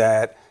worried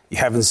that you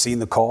haven't seen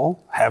the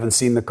call, haven't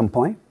seen the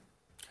complaint?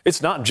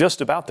 It's not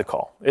just about the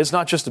call. It's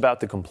not just about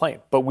the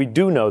complaint. But we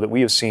do know that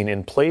we have seen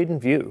in plain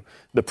view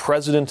the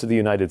President of the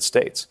United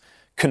States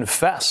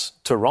confess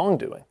to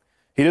wrongdoing.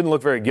 He didn't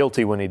look very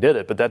guilty when he did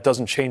it, but that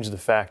doesn't change the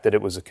fact that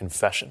it was a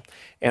confession.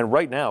 And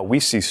right now, we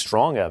see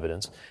strong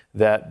evidence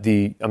that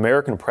the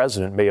American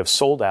president may have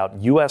sold out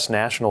U.S.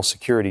 national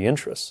security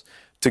interests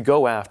to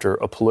go after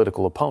a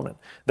political opponent.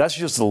 That's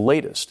just the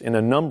latest in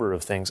a number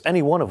of things,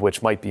 any one of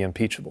which might be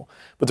impeachable.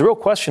 But the real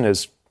question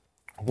is,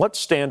 what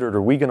standard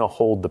are we going to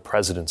hold the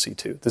presidency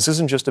to? This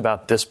isn't just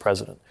about this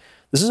president.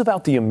 This is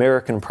about the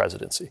American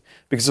presidency.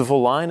 Because if a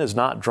line is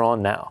not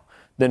drawn now,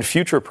 then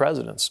future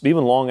presidents,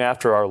 even long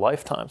after our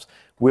lifetimes,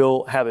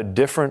 will have a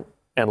different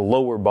and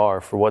lower bar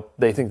for what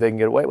they think they can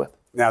get away with.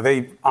 Now,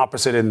 they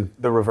opposite in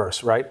the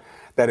reverse, right?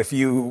 That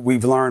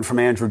we've learned from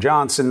Andrew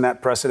Johnson,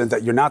 that precedent,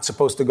 that you're not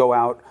supposed to go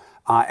out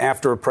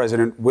after a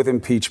president with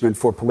impeachment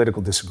for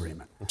political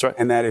disagreement. That's right.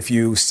 And that if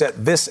you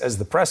set this as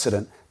the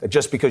precedent, that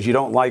just because you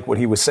don't like what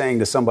he was saying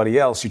to somebody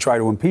else, you try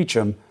to impeach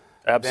him,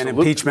 then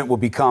impeachment will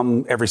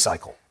become every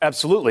cycle.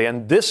 Absolutely.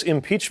 And this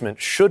impeachment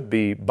should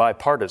be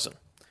bipartisan.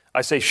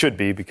 I say should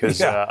be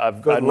because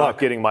I'm not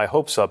getting my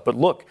hopes up. But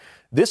look,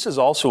 this is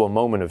also a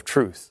moment of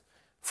truth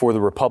for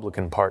the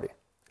Republican Party.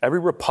 Every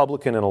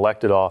Republican in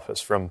elected office,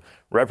 from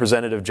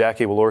Representative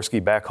Jackie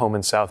Walorski back home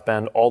in South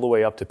Bend all the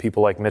way up to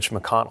people like Mitch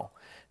McConnell,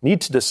 need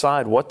to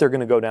decide what they're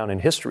going to go down in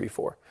history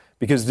for.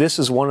 Because this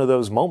is one of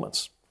those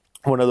moments,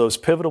 one of those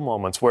pivotal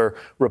moments where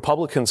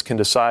Republicans can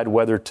decide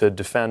whether to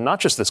defend not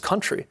just this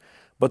country,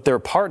 but their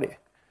party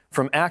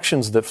from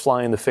actions that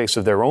fly in the face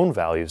of their own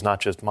values, not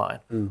just mine,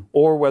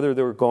 or whether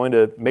they're going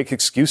to make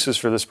excuses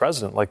for this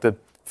president, like the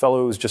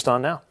fellow who's just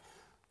on now.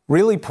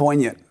 Really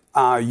poignant,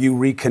 you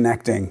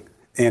reconnecting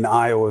in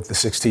Iowa with the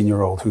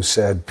 16-year-old who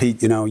said,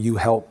 Pete, you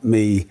helped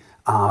me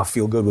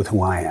feel good with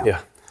who I am.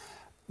 Yeah.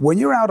 When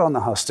you're out on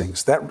the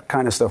hustings, that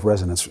kind of stuff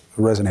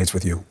resonates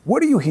with you.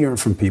 What are you hearing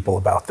from people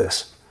about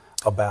this,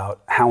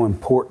 about how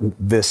important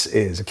this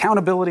is?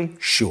 Accountability,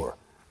 sure,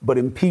 but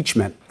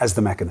impeachment as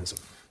the mechanism.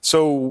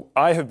 So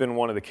I have been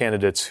one of the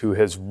candidates who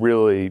has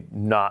really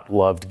not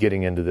loved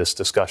getting into this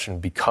discussion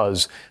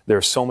because there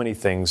are so many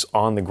things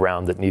on the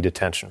ground that need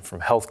attention,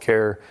 from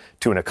healthcare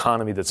to an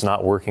economy that's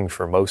not working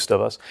for most of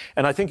us.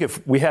 And I think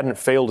if we hadn't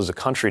failed as a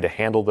country to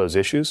handle those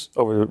issues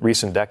over the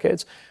recent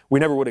decades,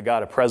 we never would have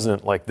got a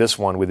president like this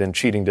one within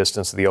cheating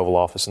distance of the Oval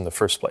Office in the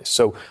first place.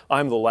 So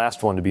I'm the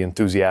last one to be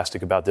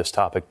enthusiastic about this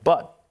topic,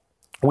 but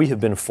we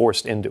have been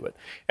forced into it.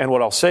 And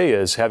what I'll say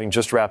is, having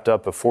just wrapped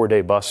up a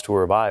 4-day bus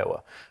tour of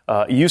Iowa,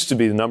 it used to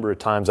be the number of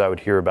times I would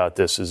hear about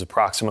this is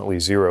approximately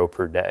 0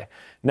 per day.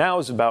 Now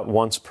is about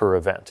once per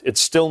event. It's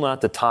still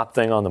not the top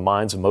thing on the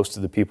minds of most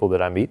of the people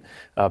that I meet.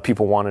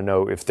 People want to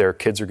know if their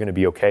kids are going to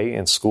be okay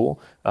in school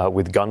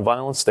with gun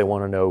violence. They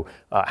want to know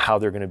how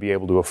they're going to be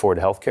able to afford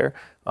health care.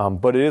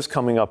 But it is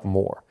coming up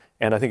more,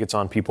 and I think it's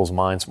on people's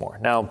minds more.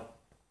 Now,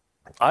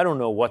 I don't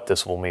know what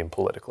this will mean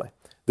politically.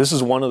 This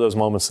is one of those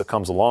moments that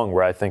comes along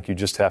where I think you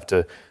just have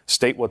to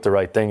state what the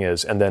right thing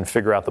is and then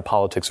figure out the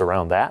politics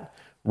around that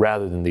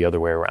rather than the other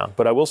way around.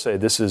 But I will say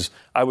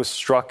I was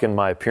struck in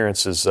my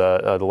appearances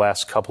the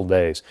last couple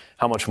days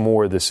how much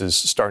more this is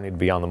starting to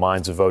be on the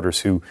minds of voters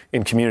who,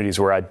 in communities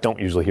where I don't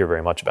usually hear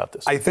very much about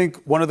this. I think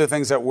one of the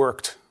things that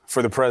worked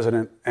for the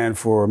president and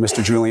for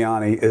Mr.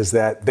 Giuliani is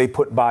that they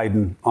put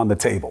Biden on the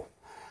table.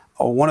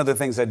 One of the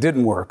things that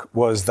didn't work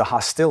was the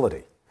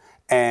hostility.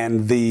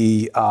 And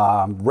the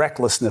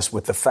recklessness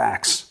with the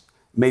facts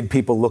made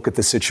people look at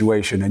the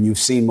situation. And you've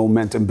seen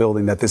momentum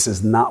building that this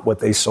is not what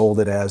they sold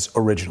it as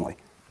originally.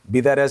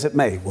 Be that as it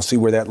may, we'll see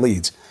where that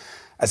leads.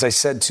 As I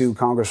said to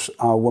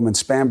Congresswoman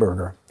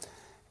Spanberger,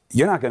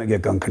 you're not going to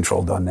get gun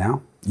control done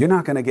now. You're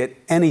not going to get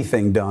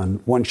anything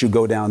done once you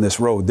go down this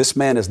road. This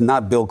man is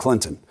not Bill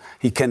Clinton.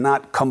 He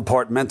cannot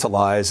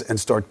compartmentalize and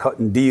start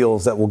cutting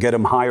deals that will get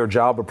him higher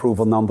job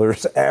approval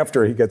numbers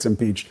after he gets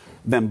impeached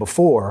than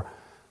before.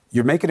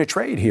 You're making a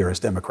trade here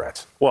as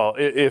Democrats. Well,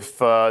 if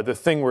the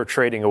thing we're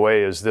trading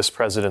away is this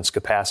president's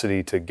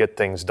capacity to get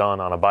things done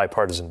on a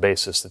bipartisan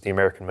basis that the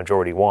American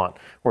majority want,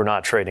 we're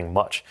not trading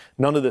much.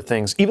 None of the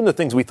things, even the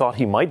things we thought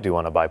he might do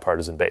on a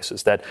bipartisan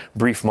basis, that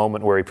brief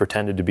moment where he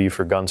pretended to be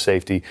for gun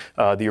safety,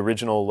 the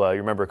original, you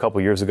remember a couple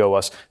years ago,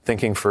 us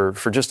thinking for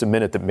just a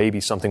minute that maybe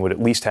something would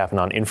at least happen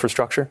on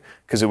infrastructure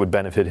because it would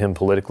benefit him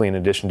politically in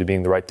addition to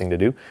being the right thing to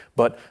do.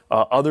 But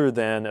other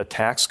than a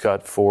tax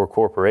cut for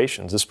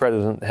corporations, this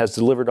president has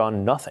delivered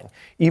on nothing,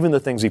 even the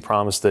things he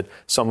promised that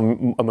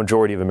a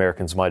majority of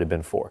Americans might have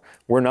been for.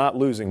 We're not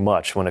losing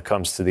much when it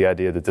comes to the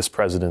idea that this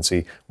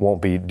presidency won't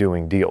be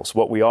doing deals.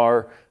 What we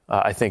are,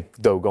 I think,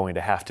 though, going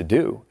to have to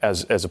do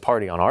as a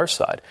party on our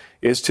side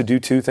is to do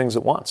two things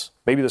at once.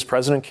 Maybe this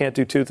president can't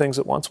do two things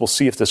at once. We'll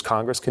see if this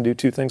Congress can do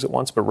two things at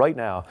once. But right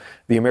now,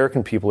 the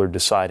American people are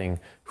deciding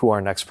who our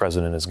next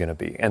president is going to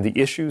be. And the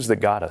issues that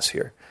got us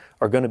here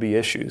are going to be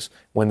issues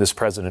when this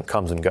president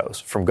comes and goes,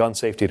 from gun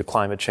safety to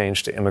climate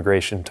change to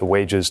immigration to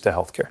wages to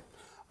health care.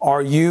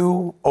 Are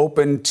you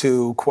open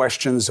to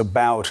questions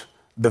about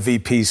the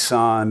VP's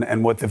son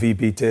and what the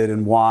VP did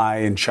and why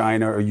in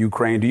China or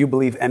Ukraine? Do you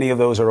believe any of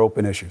those are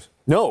open issues?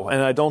 No,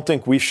 and I don't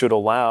think we should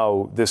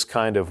allow this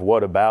kind of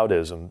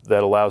whataboutism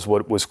that allows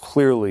what was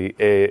clearly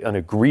an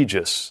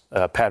egregious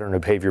pattern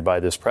of behavior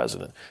by this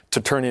president to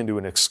turn into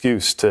an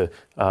excuse to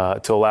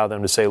allow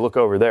them to say, look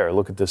over there,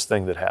 look at this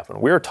thing that happened.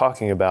 We're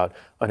talking about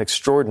an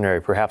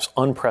extraordinary, perhaps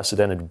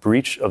unprecedented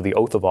breach of the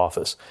oath of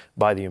office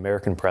by the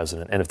American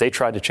president. And if they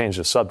try to change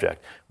the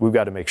subject, we've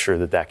got to make sure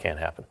that that can't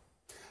happen.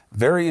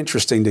 Very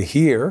interesting to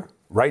hear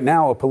right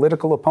now a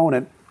political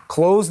opponent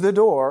close the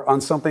door on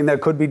something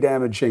that could be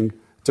damaging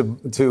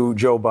to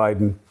Joe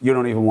Biden. You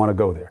don't even want to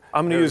go there.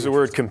 I'm going to use the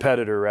word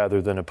competitor rather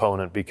than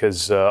opponent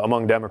because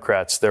among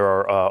Democrats,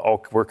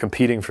 we're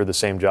competing for the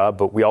same job,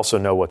 but we also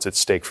know what's at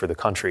stake for the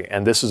country.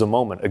 And this is a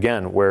moment,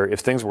 again, where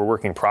if things were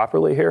working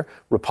properly here,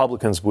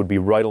 Republicans would be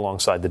right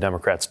alongside the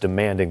Democrats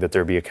demanding that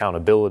there be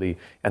accountability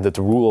and that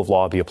the rule of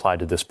law be applied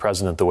to this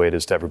president the way it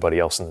is to everybody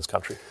else in this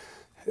country.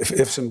 If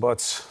ifs and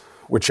buts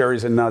were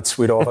cherries and nuts,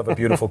 we'd all have a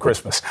beautiful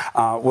Christmas.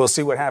 We'll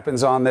see what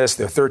happens on this.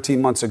 They're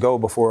 13 months ago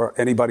before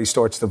anybody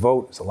starts to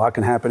vote. So a lot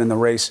can happen in the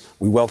race.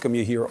 We welcome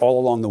you here all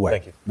along the way.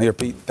 Thank you. Mayor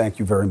Pete, thank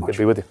you very much. Good to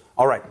be with you.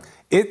 All right.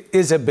 It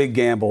is a big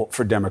gamble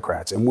for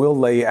Democrats, and we'll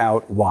lay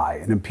out why.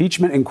 An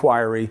impeachment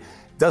inquiry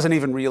doesn't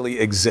even really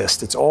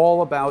exist. It's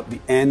all about the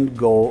end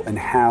goal and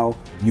how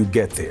you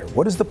get there.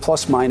 What is the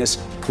plus minus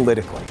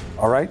politically?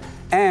 All right.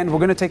 And we're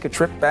going to take a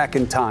trip back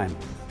in time,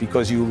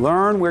 because you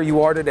learn where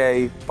you are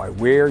today by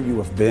where you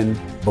have been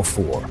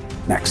before.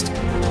 Next.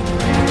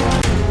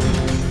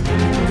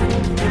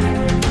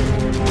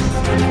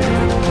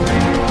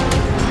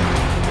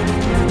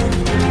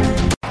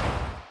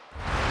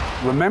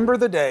 Remember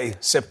the day,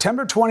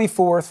 September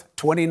 24th,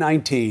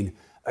 2019,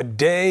 a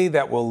day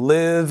that will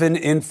live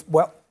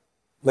well,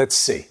 let's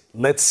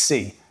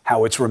see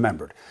how it's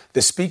remembered.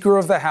 The Speaker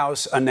of the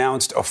House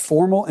announced a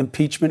formal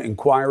impeachment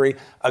inquiry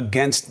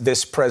against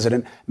this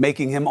president,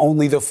 making him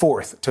only the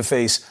fourth to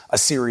face a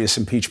serious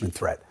impeachment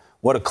threat.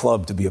 What a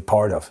club to be a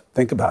part of.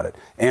 Think about it.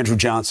 Andrew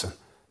Johnson,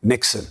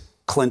 Nixon,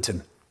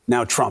 Clinton,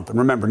 now Trump. And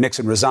remember,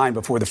 Nixon resigned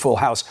before the full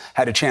House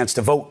had a chance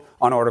to vote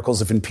on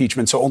articles of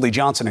impeachment, so only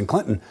Johnson and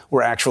Clinton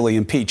were actually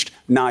impeached,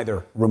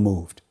 neither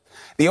removed.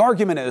 The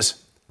argument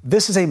is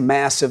this is a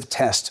massive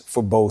test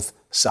for both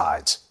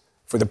sides.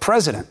 For the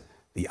president,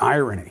 the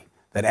irony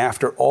that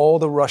after all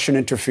the Russian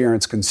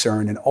interference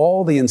concern and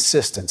all the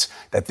insistence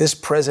that this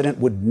president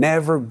would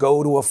never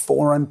go to a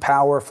foreign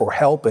power for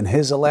help in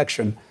his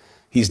election,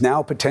 he's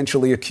now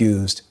potentially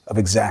accused of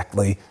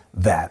exactly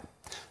that.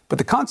 But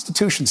the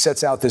Constitution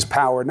sets out this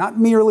power not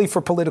merely for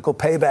political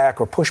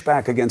payback or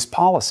pushback against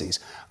policies.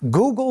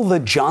 Google the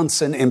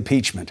Johnson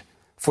impeachment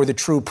for the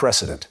true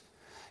precedent.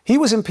 He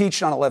was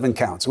impeached on 11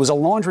 counts. It was a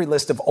laundry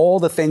list of all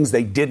the things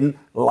they didn't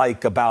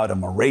like about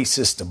him. A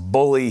racist, a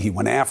bully, he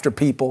went after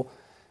people.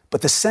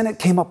 But the Senate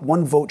came up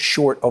one vote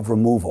short of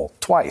removal,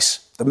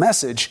 twice. The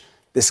message,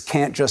 this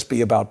can't just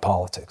be about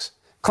politics.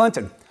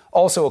 Clinton,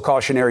 also a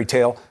cautionary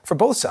tale for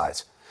both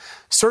sides.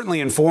 Certainly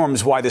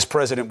informs why this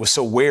president was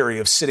so wary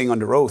of sitting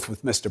under oath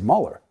with Mr.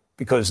 Mueller,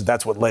 because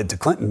that's what led to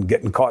Clinton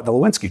getting caught in the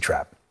Lewinsky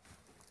trap.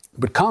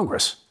 But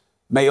Congress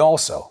may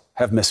also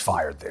have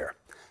misfired there.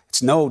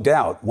 It's no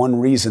doubt one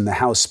reason the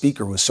House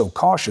Speaker was so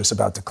cautious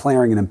about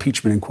declaring an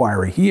impeachment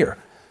inquiry here.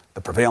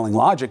 The prevailing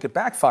logic, it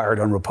backfired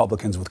on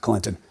Republicans with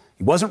Clinton.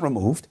 He wasn't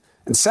removed.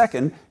 And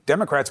second,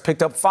 Democrats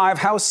picked up 5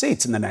 House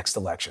seats in the next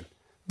election.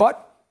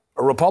 But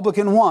a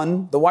Republican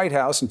won the White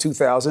House in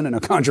 2000 in a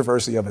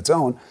controversy of its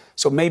own,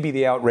 so maybe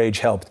the outrage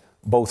helped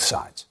both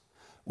sides.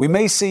 We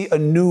may see a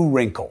new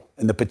wrinkle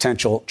in the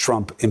potential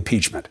Trump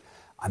impeachment,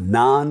 a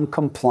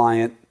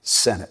non-compliant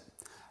Senate.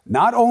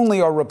 Not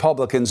only are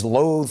Republicans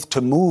loath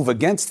to move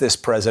against this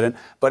president,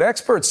 but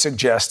experts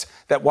suggest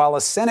that while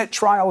a Senate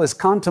trial is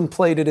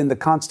contemplated in the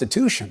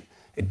Constitution,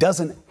 it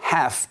doesn't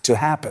have to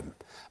happen.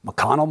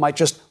 McConnell might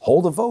just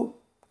hold a vote,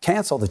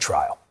 cancel the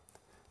trial.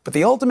 But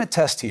the ultimate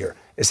test here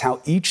is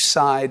how each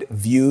side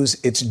views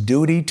its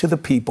duty to the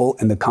people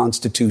and the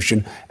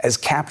Constitution as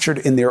captured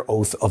in their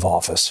oath of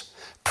office.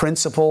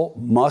 Principle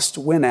must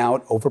win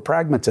out over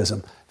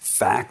pragmatism,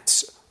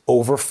 facts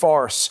over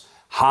farce,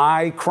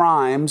 high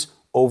crimes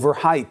over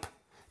hype,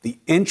 the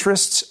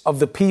interests of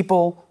the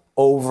people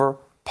over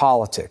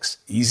politics.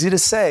 Easy to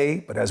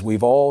say, but as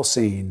we've all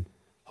seen,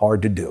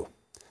 hard to do.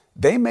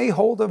 They may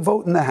hold a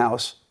vote in the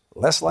House,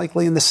 less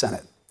likely in the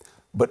Senate,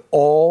 but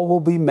all will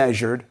be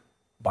measured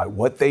by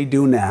what they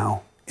do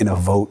now in a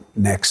vote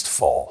next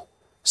fall.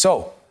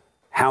 So,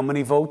 how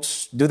many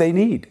votes do they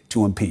need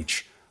to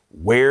impeach?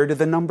 Where do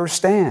the numbers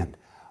stand?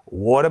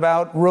 What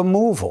about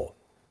removal?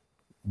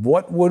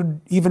 What would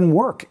even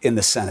work in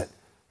the Senate?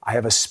 I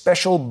have a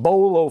special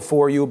bolo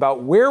for you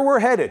about where we're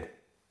headed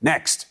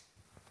next.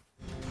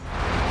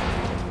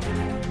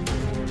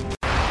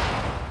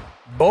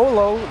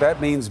 Bolo,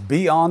 that means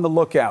be on the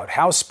lookout.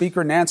 House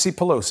Speaker Nancy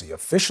Pelosi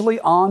officially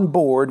on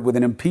board with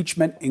an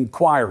impeachment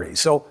inquiry.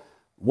 So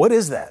what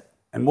is that?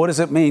 And what does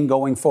it mean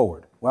going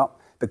forward? Well,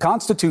 the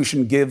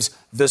Constitution gives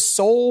the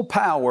sole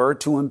power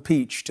to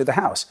impeach to the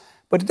House.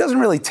 but it doesn't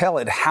really tell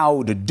it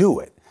how to do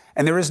it.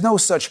 And there is no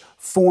such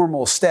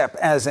formal step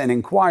as an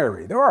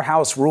inquiry. There are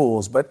House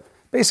rules, but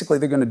basically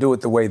they're going to do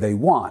it the way they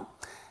want.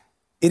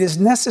 It is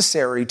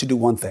necessary to do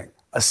one thing: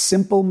 a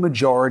simple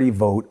majority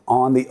vote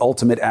on the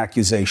ultimate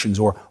accusations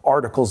or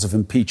articles of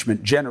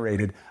impeachment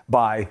generated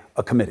by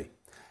a committee.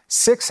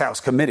 6 House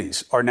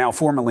committees are now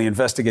formally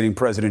investigating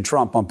President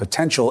Trump on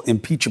potential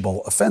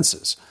impeachable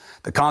offenses.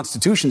 The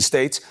Constitution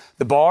states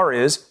the bar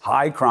is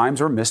high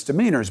crimes or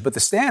misdemeanors, but the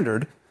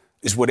standard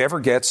is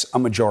whatever gets a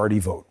majority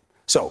vote.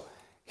 So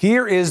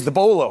here is the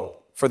bolo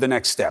for the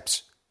next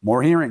steps: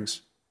 more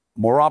hearings,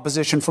 more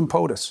opposition from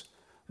POTUS,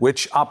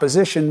 which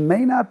opposition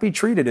may not be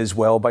treated as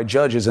well by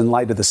judges in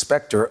light of the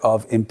specter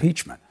of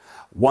impeachment.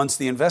 Once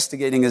the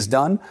investigating is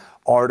done,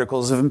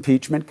 articles of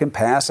impeachment can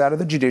pass out of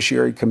the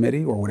Judiciary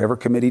Committee, or whatever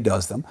committee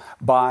does them,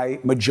 by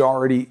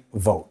majority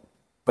vote.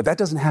 But that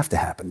doesn't have to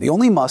happen. The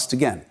only must,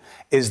 again,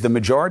 is the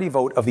majority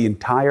vote of the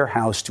entire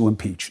House to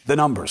impeach. The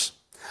numbers: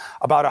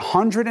 about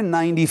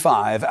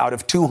 195 out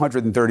of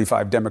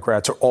 235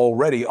 Democrats are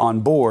already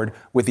on board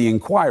with the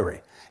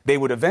inquiry. They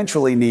would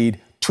eventually need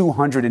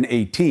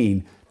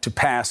 218 to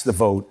pass the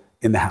vote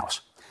in the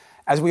House.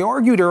 As we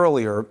argued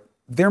earlier,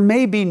 there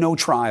may be no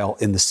trial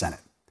in the Senate.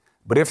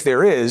 But if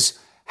there is,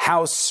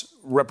 House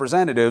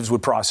representatives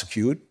would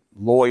prosecute,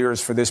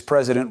 lawyers for this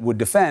president would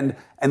defend,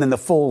 and then the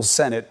full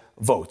Senate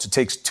votes. It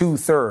takes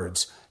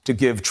 2/3 to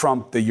give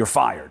Trump the "you're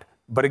fired."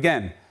 But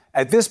again,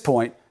 at this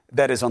point,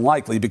 that is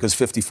unlikely because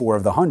 54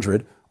 of the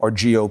 100 are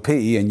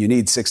GOP, and you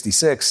need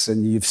 66,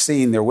 and you've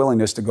seen their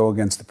willingness to go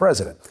against the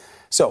president.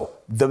 So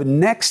the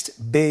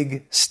next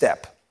big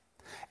step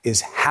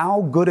is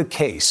how good a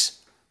case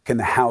can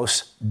the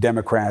House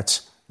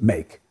Democrats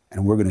make?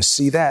 And we're going to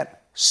see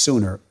that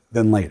sooner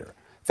than later.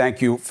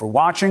 Thank you for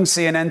watching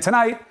CNN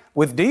Tonight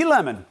with D.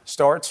 Lemon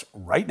starts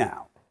right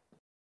now.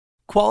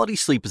 Quality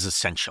sleep is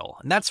essential,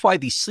 and that's why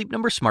the Sleep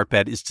Number Smart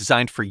Bed is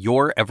designed for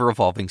your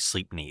ever-evolving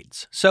sleep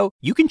needs. So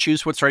you can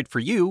choose what's right for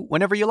you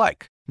whenever you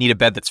like. Need a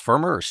bed that's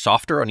firmer or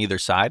softer on either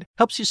side?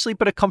 Helps you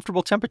sleep at a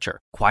comfortable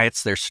temperature.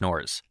 Quiets their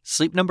snores.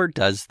 Sleep Number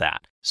does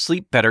that.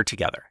 Sleep better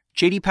together.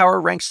 J.D. Power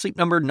ranks Sleep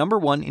Number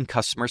 #1 in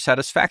customer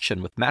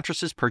satisfaction with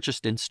mattresses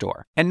purchased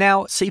in-store. And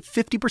now, save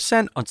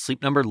 50% on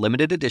Sleep Number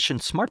limited edition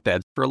smart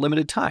beds for a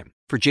limited time.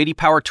 For J.D.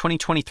 Power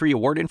 2023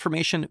 award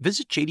information,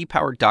 visit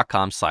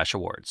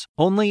jdpower.com/awards.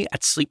 Only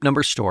at Sleep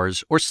Number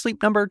stores or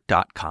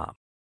sleepnumber.com.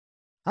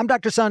 I'm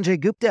Dr. Sanjay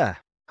Gupta,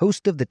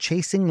 host of the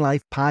Chasing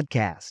Life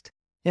podcast.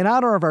 In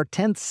honor of our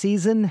 10th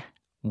season,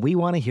 we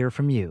want to hear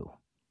from you.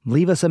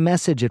 Leave us a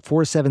message at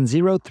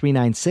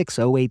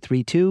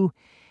 470-396-0832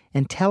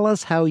 and tell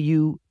us how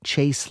you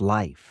chase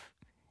life.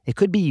 It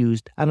could be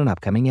used on an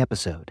upcoming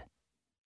episode.